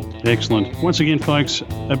 folks. Excellent. Once again, folks,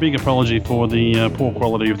 a big apology for the poor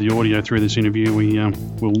quality of the audio through this interview.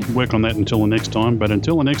 We'll work on that until the next time. But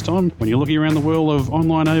until the next time, when you're looking around the world of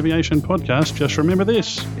online aviation podcasts, just remember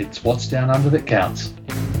this. It's what's down under that counts.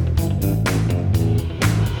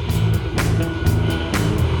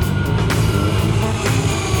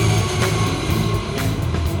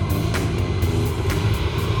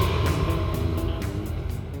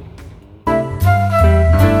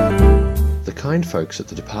 The kind folks at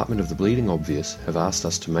the Department of the Bleeding Obvious have asked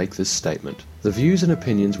us to make this statement. The views and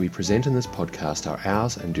opinions we present in this podcast are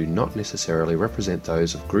ours and do not necessarily represent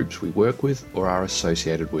those of groups we work with or are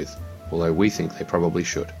associated with, although we think they probably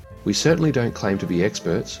should. We certainly don't claim to be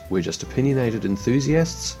experts, we're just opinionated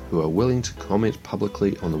enthusiasts who are willing to comment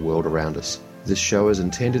publicly on the world around us. This show is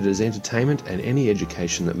intended as entertainment, and any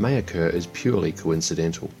education that may occur is purely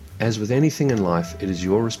coincidental. As with anything in life, it is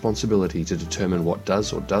your responsibility to determine what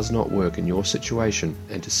does or does not work in your situation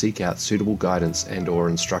and to seek out suitable guidance and/or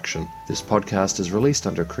instruction. This podcast is released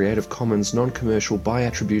under a Creative Commons non-commercial by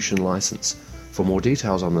attribution license. For more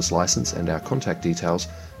details on this license and our contact details,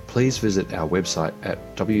 please visit our website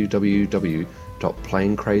at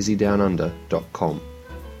www.planecrazydownunder.com.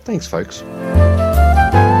 Thanks, folks.